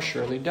thou shalt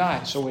surely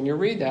die. So when you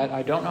read that,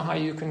 I don't know how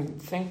you can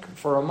think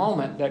for a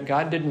moment that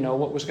God didn't know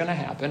what was going to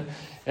happen,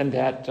 and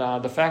that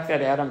the fact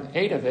that Adam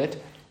ate of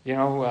it,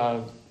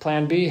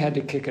 plan B had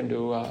to kick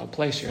into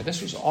place here.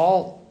 This was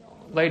all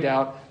laid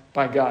out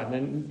by God,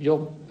 and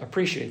you'll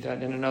appreciate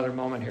that in another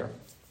moment here.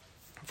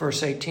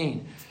 Verse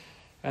 18,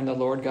 and the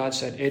Lord God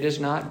said, it is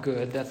not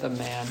good that the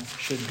man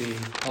should be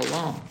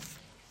alone.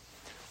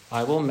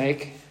 I will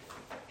make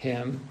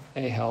him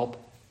a help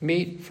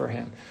meet for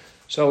him.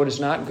 So it is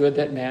not good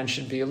that man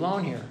should be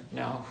alone here.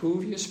 Now,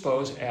 who do you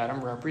suppose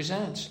Adam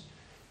represents?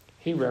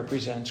 He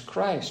represents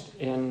Christ.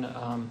 In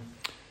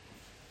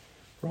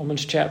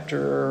Romans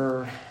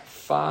chapter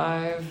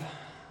 5,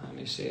 let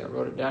me see, I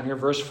wrote it down here,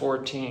 verse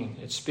 14.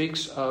 It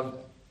speaks of,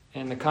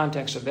 in the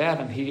context of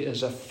Adam, he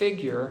is a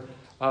figure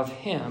of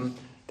him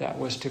that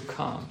was to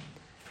come.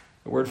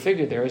 The word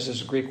figure there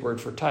is a Greek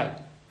word for type.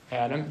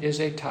 Adam is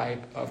a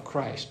type of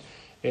Christ.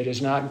 It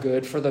is not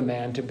good for the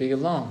man to be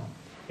alone.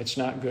 It's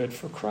not good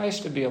for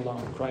Christ to be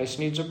alone. Christ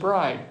needs a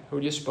bride. Who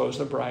do you suppose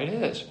the bride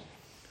is?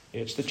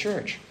 It's the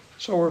church.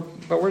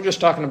 But we're just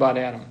talking about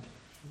Adam.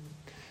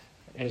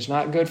 It is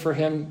not good for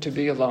him to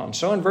be alone.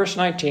 So in verse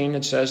 19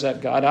 it says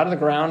that God, out of the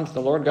ground,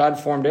 the Lord God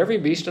formed every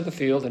beast of the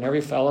field and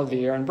every fowl of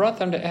the air and brought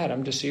them to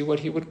Adam to see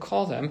what he would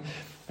call them.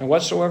 And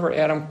whatsoever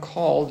Adam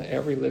called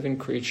every living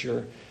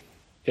creature,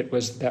 that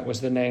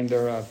was the name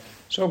thereof.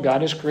 So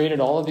God has created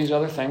all of these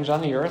other things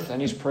on the earth,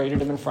 and he's paraded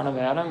them in front of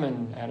Adam,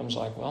 and Adam's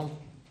like, well,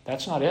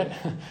 that's not it.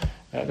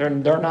 They're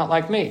not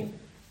like me.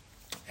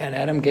 And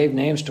Adam gave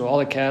names to all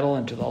the cattle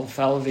and to all the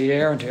fowl of the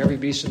air and to every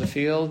beast of the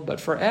field. But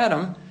for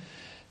Adam,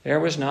 there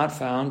was not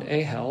found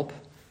a help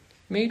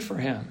meet for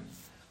him.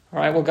 All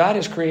right, well, God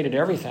has created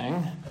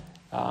everything.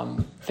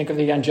 Think of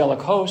the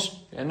angelic host,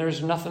 and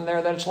there's nothing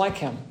there that's like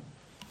him,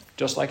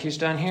 just like he's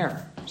done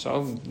here.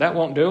 So that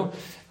won't do.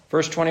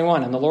 Verse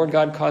 21, and the Lord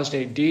God caused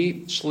a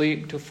deep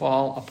sleep to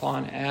fall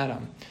upon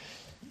Adam.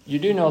 You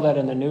do know that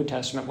in the New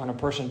Testament, when a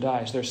person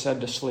dies, they're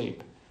said to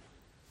sleep.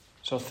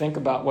 So think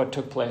about what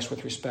took place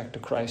with respect to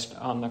Christ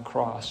on the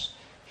cross.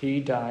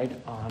 He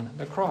died on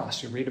the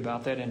cross. You read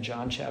about that in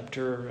John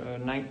chapter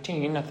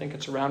 19. I think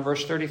it's around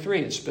verse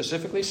 33. It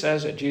specifically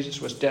says that Jesus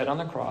was dead on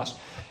the cross,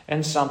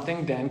 and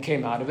something then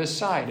came out of his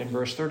side. In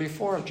verse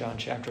 34 of John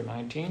chapter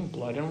 19,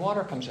 blood and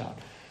water comes out.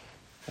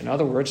 In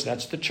other words,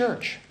 that's the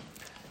church.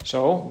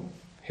 So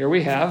here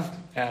we have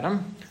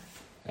Adam,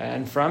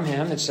 And from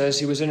him, it says,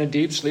 he was in a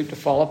deep sleep to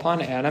fall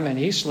upon Adam, and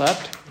he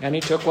slept, and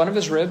he took one of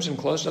his ribs and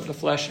closed up the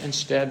flesh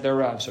instead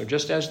thereof. So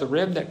just as the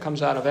rib that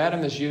comes out of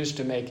Adam is used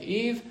to make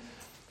Eve,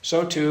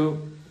 so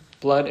too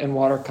blood and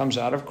water comes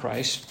out of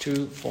Christ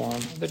to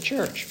form the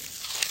church.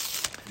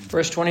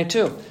 Verse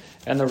 22,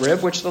 and the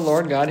rib which the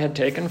Lord God had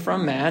taken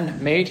from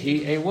man made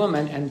he a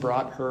woman and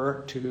brought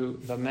her to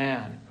the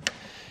man.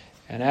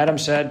 And Adam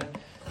said,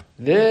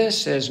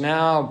 this is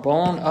now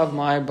bone of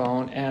my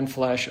bone and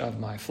flesh of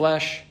my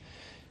flesh.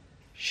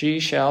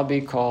 She shall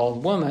be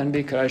called woman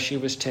because she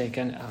was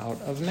taken out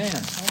of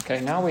man.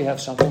 Okay, now we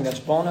have something that's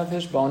bone of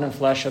his bone and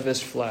flesh of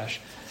his flesh.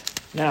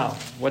 Now,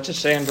 what's it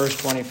say in verse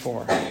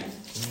 24?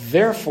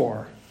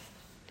 Therefore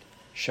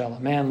shall a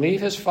man leave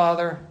his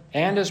father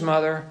and his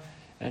mother,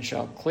 and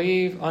shall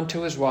cleave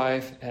unto his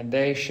wife, and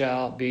they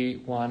shall be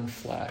one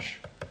flesh.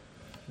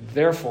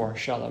 Therefore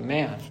shall a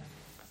man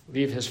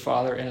leave his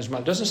father and his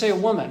mother. It doesn't say a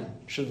woman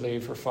should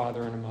leave her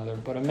father and her mother,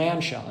 but a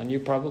man shall. And you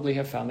probably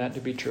have found that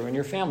to be true in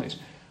your families.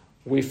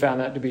 We found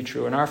that to be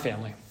true in our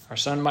family. Our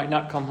son might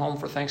not come home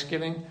for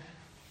Thanksgiving.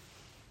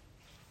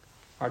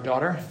 Our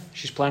daughter,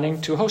 she's planning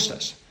to host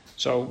us.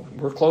 So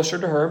we're closer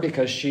to her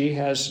because she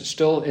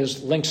still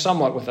is linked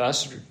somewhat with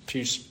us.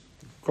 She's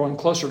growing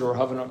closer to her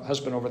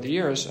husband over the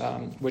years,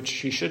 which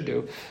she should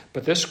do.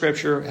 But this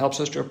scripture helps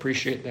us to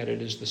appreciate that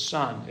it is the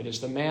son. It is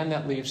the man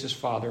that leaves his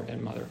father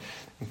and mother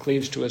and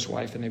cleaves to his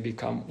wife, and they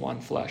become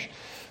one flesh.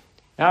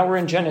 Now we're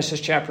in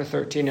Genesis chapter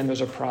 13, and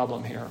there's a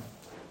problem here.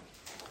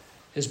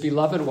 His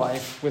beloved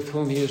wife, with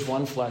whom he is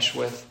one flesh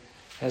with,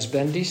 has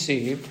been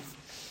deceived.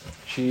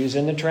 She is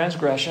in the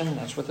transgression.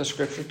 That's what the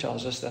scripture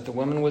tells us, that the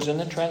woman was in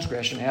the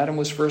transgression. Adam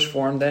was first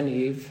formed, then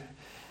Eve,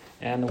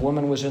 and the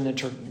woman was in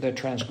the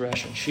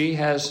transgression. She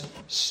has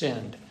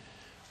sinned.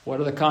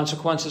 What are the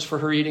consequences for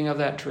her eating of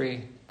that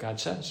tree? God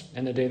says,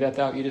 in the day that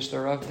thou eatest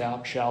thereof,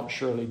 thou shalt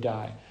surely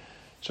die.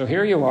 So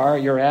here you are,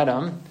 you're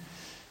Adam.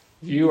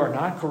 You are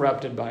not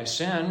corrupted by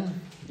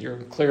sin. You're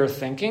clear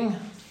thinking.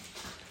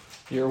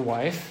 Your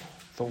wife,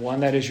 the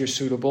one that is your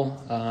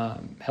suitable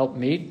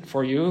helpmeet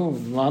for you,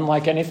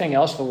 unlike anything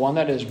else, the one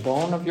that is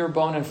bone of your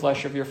bone and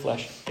flesh of your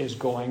flesh, is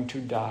going to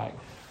die.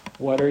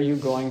 What are you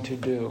going to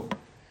do?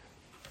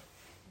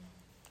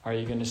 Are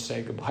you going to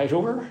say goodbye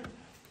to her?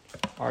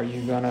 Are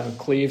you going to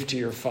cleave to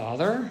your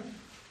father?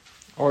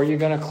 Or are you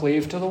going to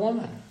cleave to the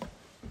woman?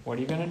 What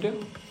are you going to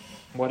do?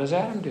 What does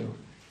Adam do?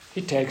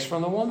 He takes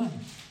from the woman.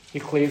 He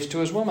cleaves to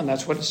his woman.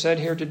 That's what it's said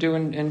here to do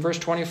in verse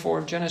 24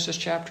 of Genesis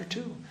chapter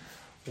 2.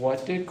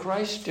 What did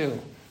Christ do?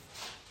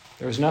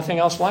 There was nothing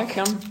else like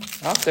him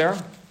out there.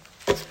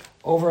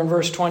 Over in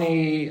verse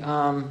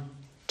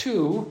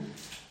 22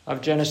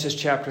 of Genesis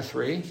chapter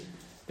 3,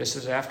 this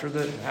is after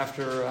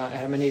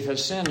Adam and Eve had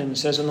sinned, and it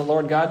says, and the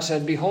Lord God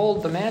said,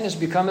 behold, the man is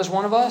become as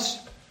one of us,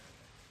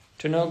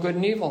 to know good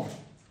and evil.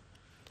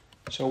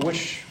 So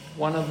which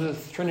one of the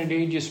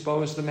Trinity do you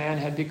suppose the man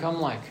had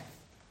become like?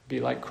 Be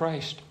like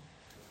Christ.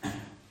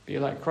 Be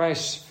like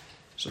Christ.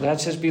 So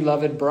that's his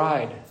beloved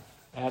bride.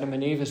 Adam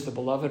and Eve is the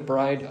beloved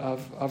bride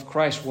of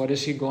Christ. What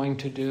is he going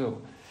to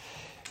do?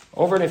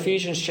 Over in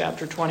Ephesians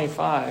chapter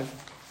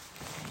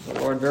 25, the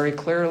Lord very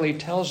clearly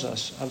tells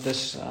us of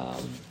this,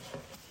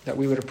 that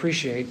we would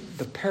appreciate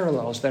the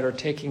parallels that are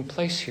taking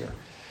place here.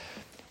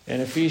 In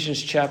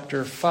Ephesians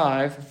chapter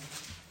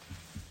 5,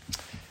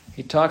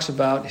 he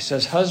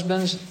says,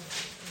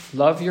 husbands,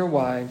 love your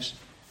wives,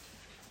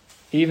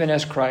 even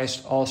as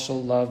Christ also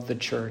loved the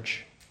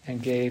church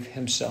and gave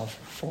himself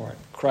for it.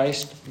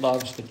 Christ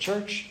loves the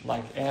church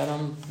like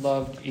Adam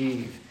loved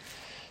Eve,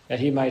 that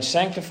he might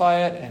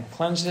sanctify it and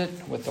cleanse it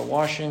with the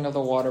washing of the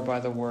water by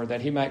the word,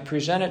 that he might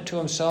present it to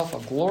himself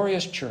a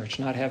glorious church,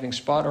 not having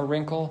spot or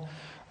wrinkle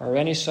or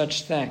any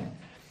such thing,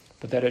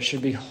 but that it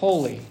should be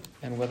holy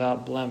and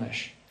without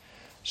blemish.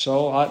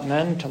 So ought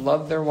men to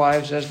love their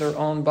wives as their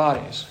own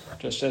bodies,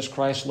 just as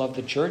Christ loved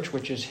the church,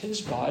 which is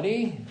his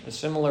body. The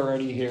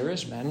similarity here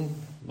is men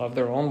love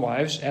their own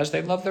wives as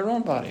they love their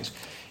own bodies.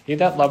 He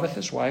that loveth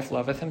his wife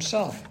loveth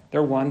himself.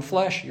 They're one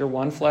flesh. You're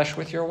one flesh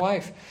with your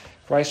wife.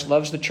 Christ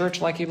loves the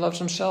church like he loves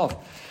himself.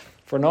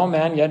 For no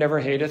man yet ever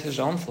hateth his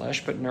own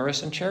flesh, but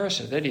nourisheth and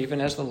cherisheth it,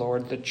 even as the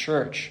Lord the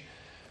church.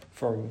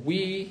 For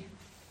we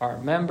are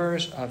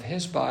members of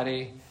his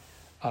body,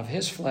 of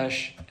his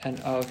flesh, and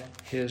of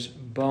his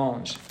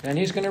bones. And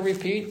he's going to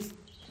repeat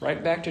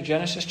right back to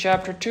Genesis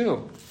chapter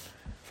 2.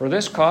 For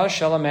this cause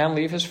shall a man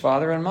leave his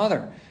father and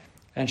mother,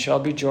 and shall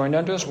be joined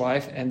unto his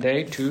wife, and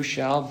they two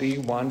shall be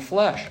one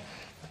flesh.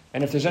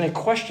 And if there's any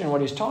question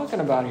what he's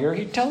talking about here,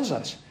 he tells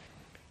us.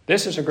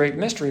 This is a great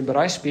mystery, but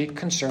I speak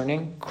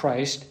concerning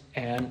Christ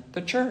and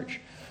the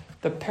church.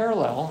 The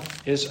parallel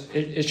is,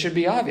 it should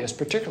be obvious,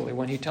 particularly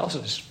when he tells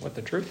us what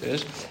the truth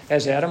is.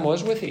 As Adam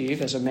was with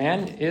Eve, as a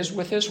man is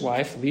with his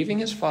wife, leaving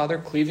his father,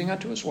 cleaving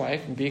unto his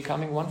wife, and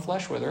becoming one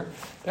flesh with her,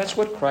 that's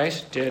what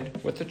Christ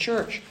did with the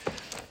church.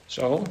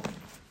 So,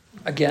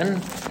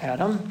 again,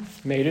 Adam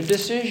made a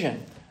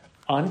decision,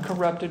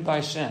 uncorrupted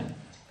by sin.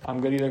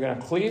 I'm either going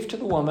to cleave to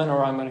the woman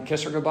or I'm going to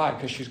kiss her goodbye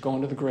because she's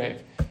going to the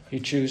grave. He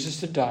chooses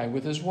to die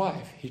with his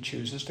wife. He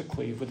chooses to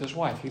cleave with his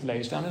wife. He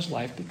lays down his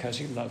life because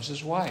he loves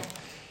his wife.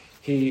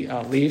 He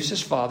leaves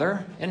his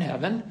Father in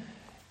heaven,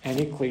 and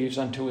he cleaves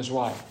unto his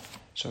wife.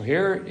 So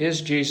here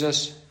is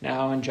Jesus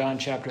now in John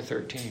chapter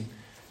 13.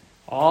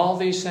 All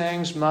these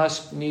things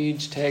must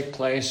needs take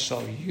place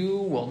so you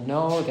will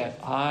know that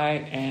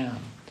I am.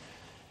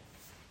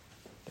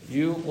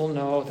 You will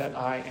know that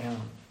I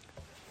am.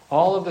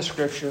 All of the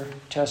Scripture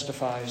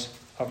testifies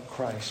of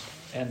Christ,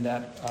 and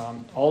that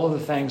all of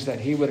the things that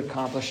he would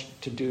accomplish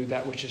to do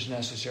that which is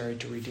necessary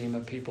to redeem a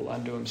people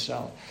unto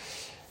himself.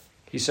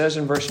 He says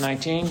in verse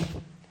 19,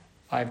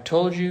 I've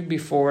told you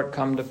before it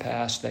come to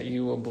pass that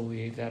you will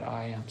believe that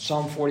I am.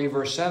 Psalm 40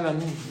 verse 7,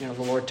 the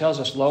Lord tells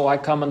us, Lo, I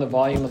come in the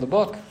volume of the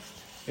book.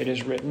 It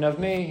is written of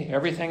me.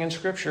 Everything in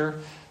Scripture,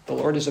 the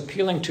Lord is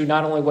appealing to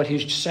not only what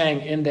he's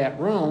saying in that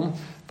room,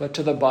 but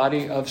to the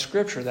body of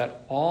Scripture,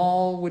 that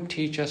all would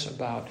teach us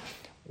about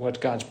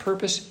what God's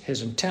purpose,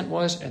 his intent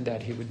was, and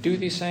that he would do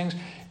these things,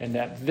 and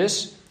that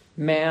this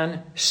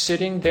man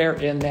sitting there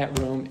in that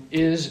room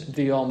is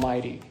the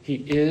Almighty. He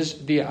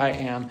is the I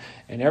Am,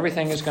 and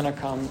everything is going to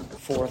come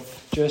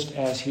forth just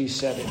as he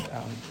said it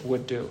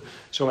would do.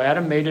 So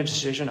Adam made a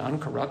decision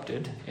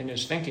uncorrupted in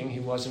his thinking.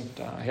 He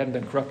hadn't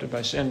been corrupted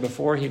by sin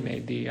before he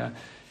made the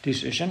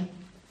decision.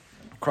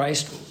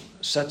 Christ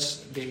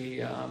sets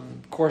the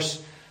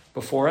course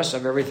before us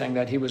of everything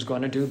that he was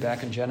going to do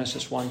back in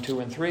Genesis 1, 2,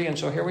 and 3. And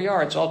so here we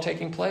are. It's all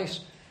taking place.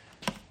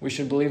 We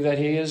should believe that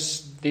he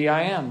is the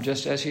I Am,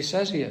 just as he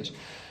says he is.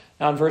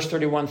 Now in verse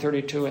 31,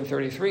 32, and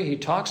 33, he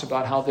talks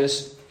about how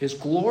this is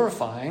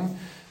glorifying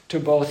to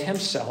both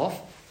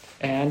himself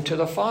and to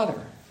the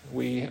Father.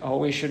 We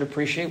always should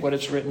appreciate what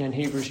it's written in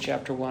Hebrews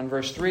chapter 1,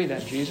 verse 3,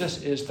 that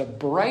Jesus is the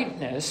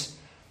brightness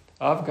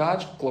of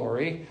God's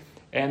glory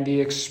and the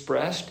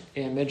expressed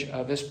image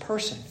of his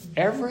person.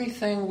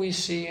 Everything we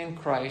see in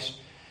Christ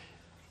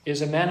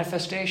is a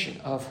manifestation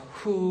of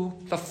who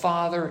the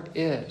Father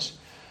is.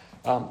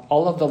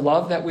 All of the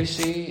love that we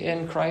see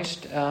in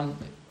Christ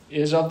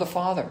is of the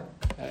Father.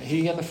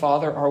 He and the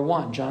Father are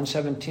one. John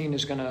 17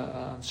 is going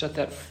to set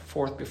that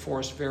forth before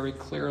us very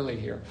clearly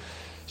here.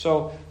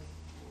 So,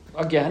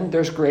 again,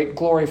 there's great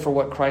glory for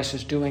what Christ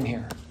is doing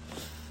here.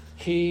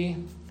 He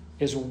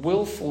is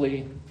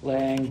willfully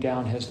laying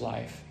down his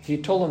life. He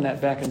told him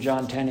that back in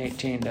John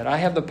 10:18, that I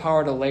have the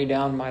power to lay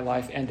down my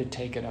life and to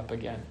take it up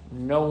again.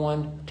 No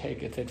one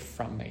taketh it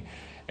from me.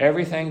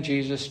 Everything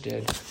Jesus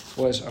did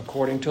was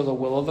according to the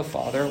will of the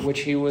Father,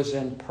 which he was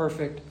in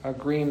perfect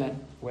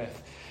agreement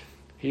with.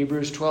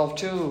 Hebrews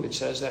 12:2, it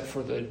says that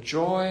for the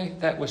joy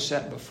that was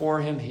set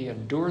before him, he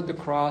endured the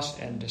cross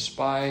and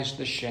despised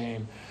the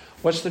shame.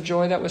 What's the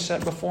joy that was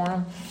set before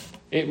him?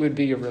 It would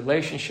be a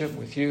relationship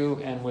with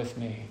you and with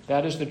me.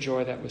 That is the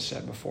joy that was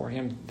set before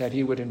him, that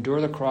he would endure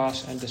the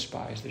cross and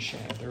despise the shame.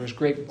 There is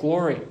great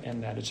glory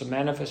in that. It's a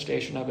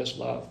manifestation of his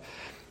love.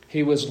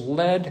 He was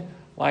led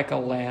like a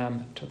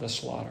lamb to the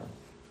slaughter.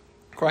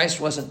 Christ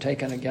wasn't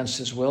taken against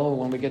his will.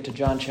 When we get to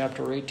John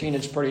chapter 18,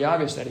 it's pretty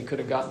obvious that he could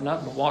have gotten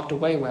up and walked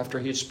away after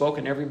he had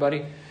spoken.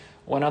 Everybody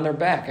went on their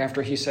back.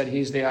 After he said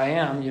he's the I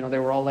Am, they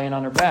were all laying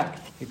on their back.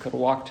 He could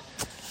have walked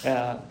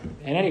in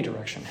any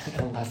direction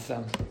and left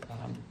them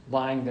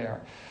lying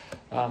there.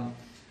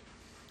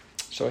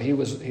 So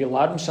he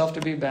allowed himself to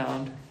be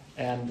bound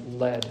and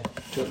led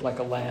to like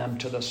a lamb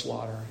to the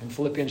slaughter. In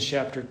Philippians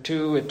chapter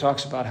 2, it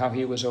talks about how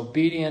he was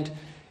obedient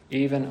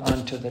even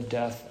unto the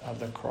death of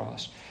the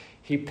cross.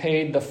 He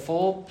paid the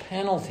full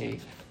penalty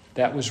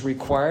that was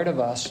required of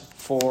us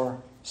for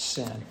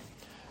sin.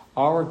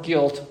 Our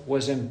guilt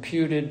was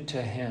imputed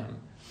to him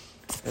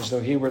as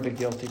though he were the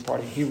guilty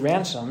party. He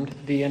ransomed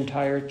the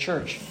entire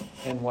church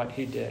in what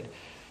he did.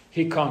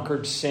 He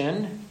conquered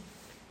sin,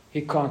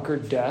 he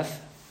conquered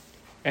death,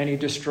 and he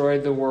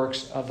destroyed the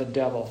works of the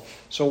devil.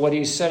 So what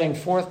he's setting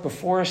forth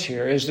before us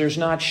here is there's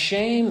not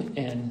shame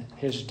in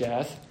his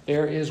death.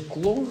 There is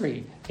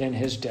glory in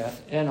his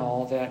death and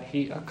all that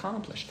he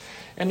accomplished.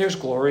 And there's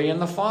glory in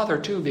the Father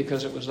too,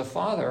 because it was the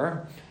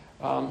Father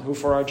who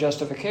for our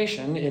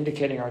justification,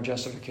 indicating our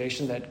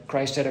justification that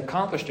Christ had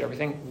accomplished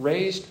everything,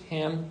 raised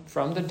him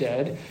from the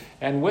dead.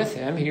 And with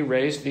him, he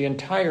raised the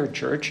entire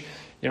church.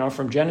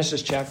 From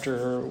Genesis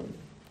chapter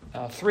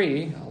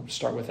 3, I'll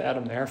start with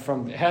Adam there,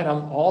 from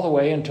Adam all the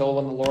way until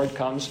when the Lord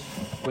comes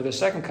with his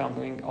second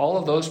coming, all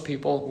of those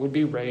people would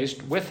be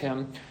raised with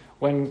him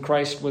when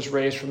Christ was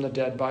raised from the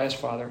dead by his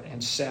Father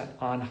and sat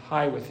on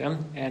high with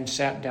him and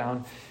sat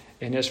down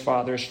in his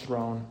Father's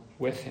throne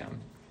with him.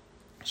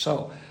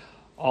 So,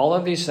 all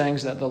of these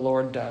things that the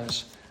Lord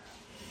does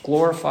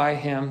glorify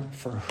him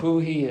for who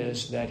he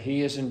is, that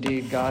he is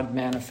indeed God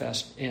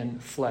manifest in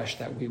flesh,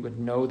 that we would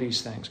know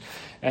these things.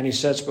 And he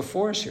sets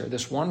before us here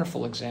this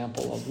wonderful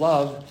example of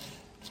love,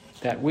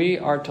 that we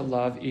are to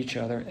love each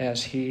other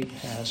as he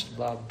has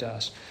loved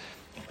us.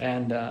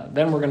 And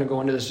then we're going to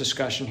go into this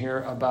discussion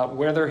here about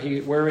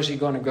where is he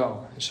going to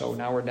go. So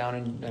now we're down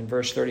in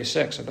verse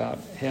 36 about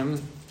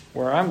him.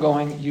 Where I'm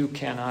going, you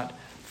cannot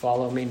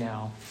follow me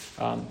now,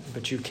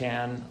 but you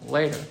can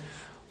later.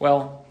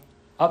 Well,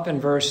 up in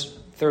verse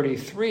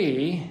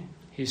 33,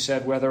 he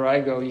said, "Whether I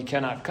go, ye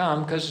cannot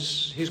come,"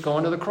 because he's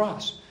going to the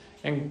cross.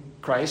 And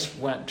Christ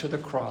went to the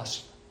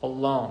cross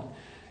alone.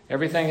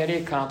 Everything that he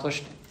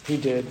accomplished, he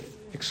did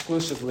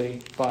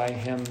exclusively by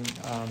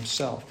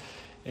himself.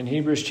 In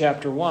Hebrews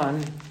chapter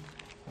 1,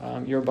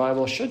 your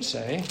Bible should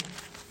say,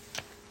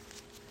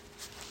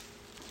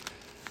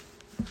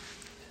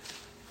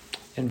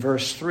 in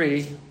verse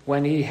 3,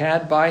 when he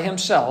had by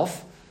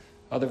himself,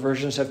 other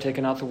versions have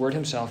taken out the word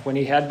himself, when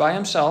he had by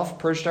himself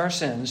purged our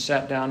sins,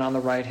 sat down on the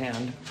right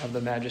hand of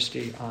the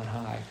majesty on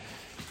high.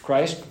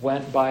 Christ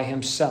went by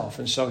himself.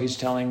 And so he's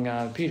telling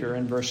Peter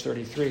in verse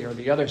 33, or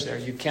the others there,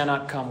 you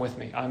cannot come with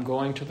me. I'm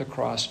going to the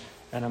cross,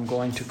 and I'm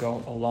going to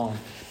go alone.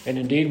 And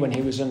indeed, when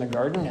he was in the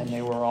garden and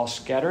they were all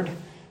scattered,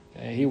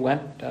 he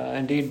went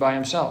indeed by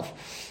himself.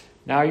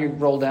 Now you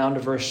roll down to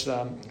verse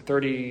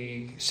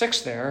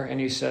 36 there, and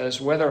he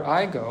says, "Whether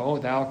I go,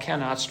 thou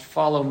cannot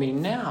follow me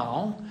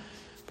now,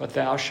 but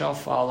thou shalt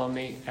follow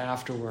me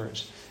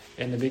afterwards."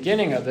 In the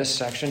beginning of this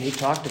section, he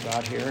talked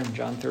about here in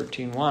John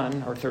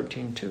 13:1 or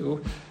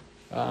 13:2,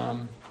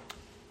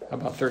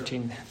 about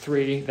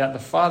 13:3, that the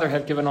Father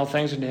had given all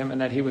things unto him,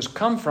 and that he was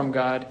come from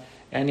God,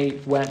 and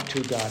he went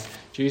to God.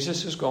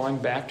 Jesus is going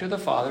back to the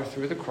Father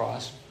through the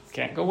cross.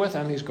 Can't go with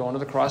him. He's going to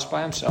the cross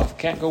by himself.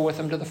 Can't go with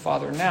him to the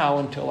Father now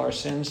until our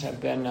sins have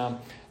been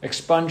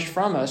expunged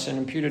from us and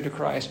imputed to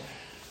Christ.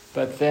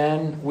 But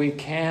then we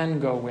can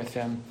go with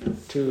him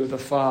to the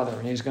Father.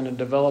 And he's going to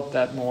develop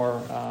that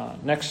more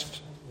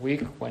next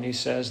week when he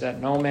says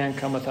that no man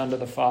cometh unto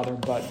the Father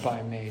but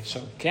by me. So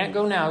can't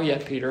go now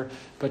yet, Peter,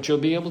 but you'll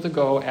be able to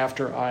go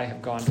after I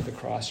have gone to the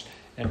cross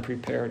and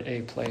prepared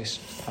a place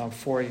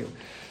for you.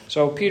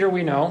 So Peter,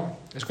 we know,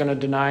 is going to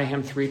deny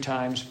him 3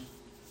 times.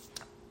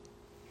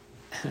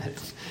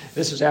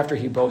 This is after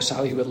he boasts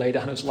how he would lay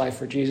down his life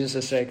for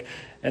Jesus' sake,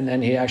 and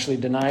then he actually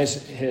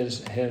denies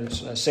his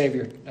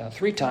Savior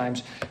 3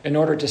 times in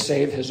order to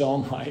save his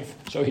own life.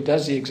 So he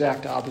does the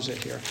exact opposite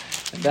here.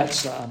 And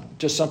that's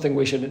just something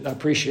we should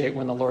appreciate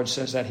when the Lord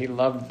says that he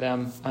loved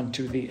them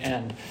unto the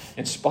end.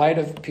 In spite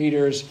of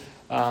Peter's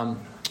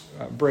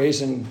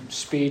brazen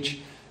speech,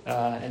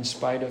 in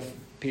spite of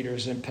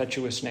Peter's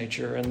impetuous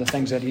nature and the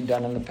things that he'd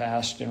done in the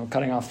past,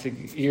 cutting off the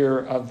ear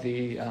of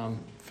the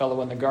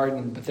fellow in the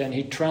garden, but then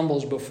he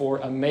trembles before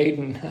a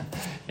maiden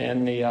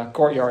in the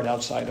courtyard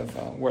outside of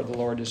where the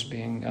Lord is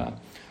being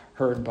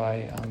heard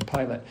by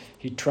Pilate.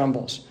 He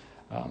trembles.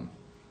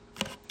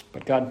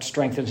 But God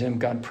strengthens him,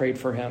 God prayed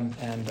for him,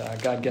 and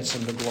God gets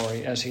him the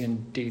glory, as he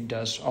indeed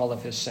does all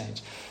of his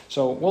saints.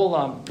 So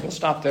we'll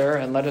stop there,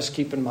 and let us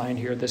keep in mind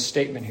here this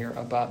statement here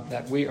about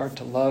that we are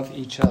to love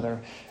each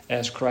other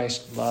as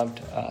Christ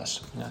loved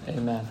us.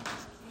 Amen.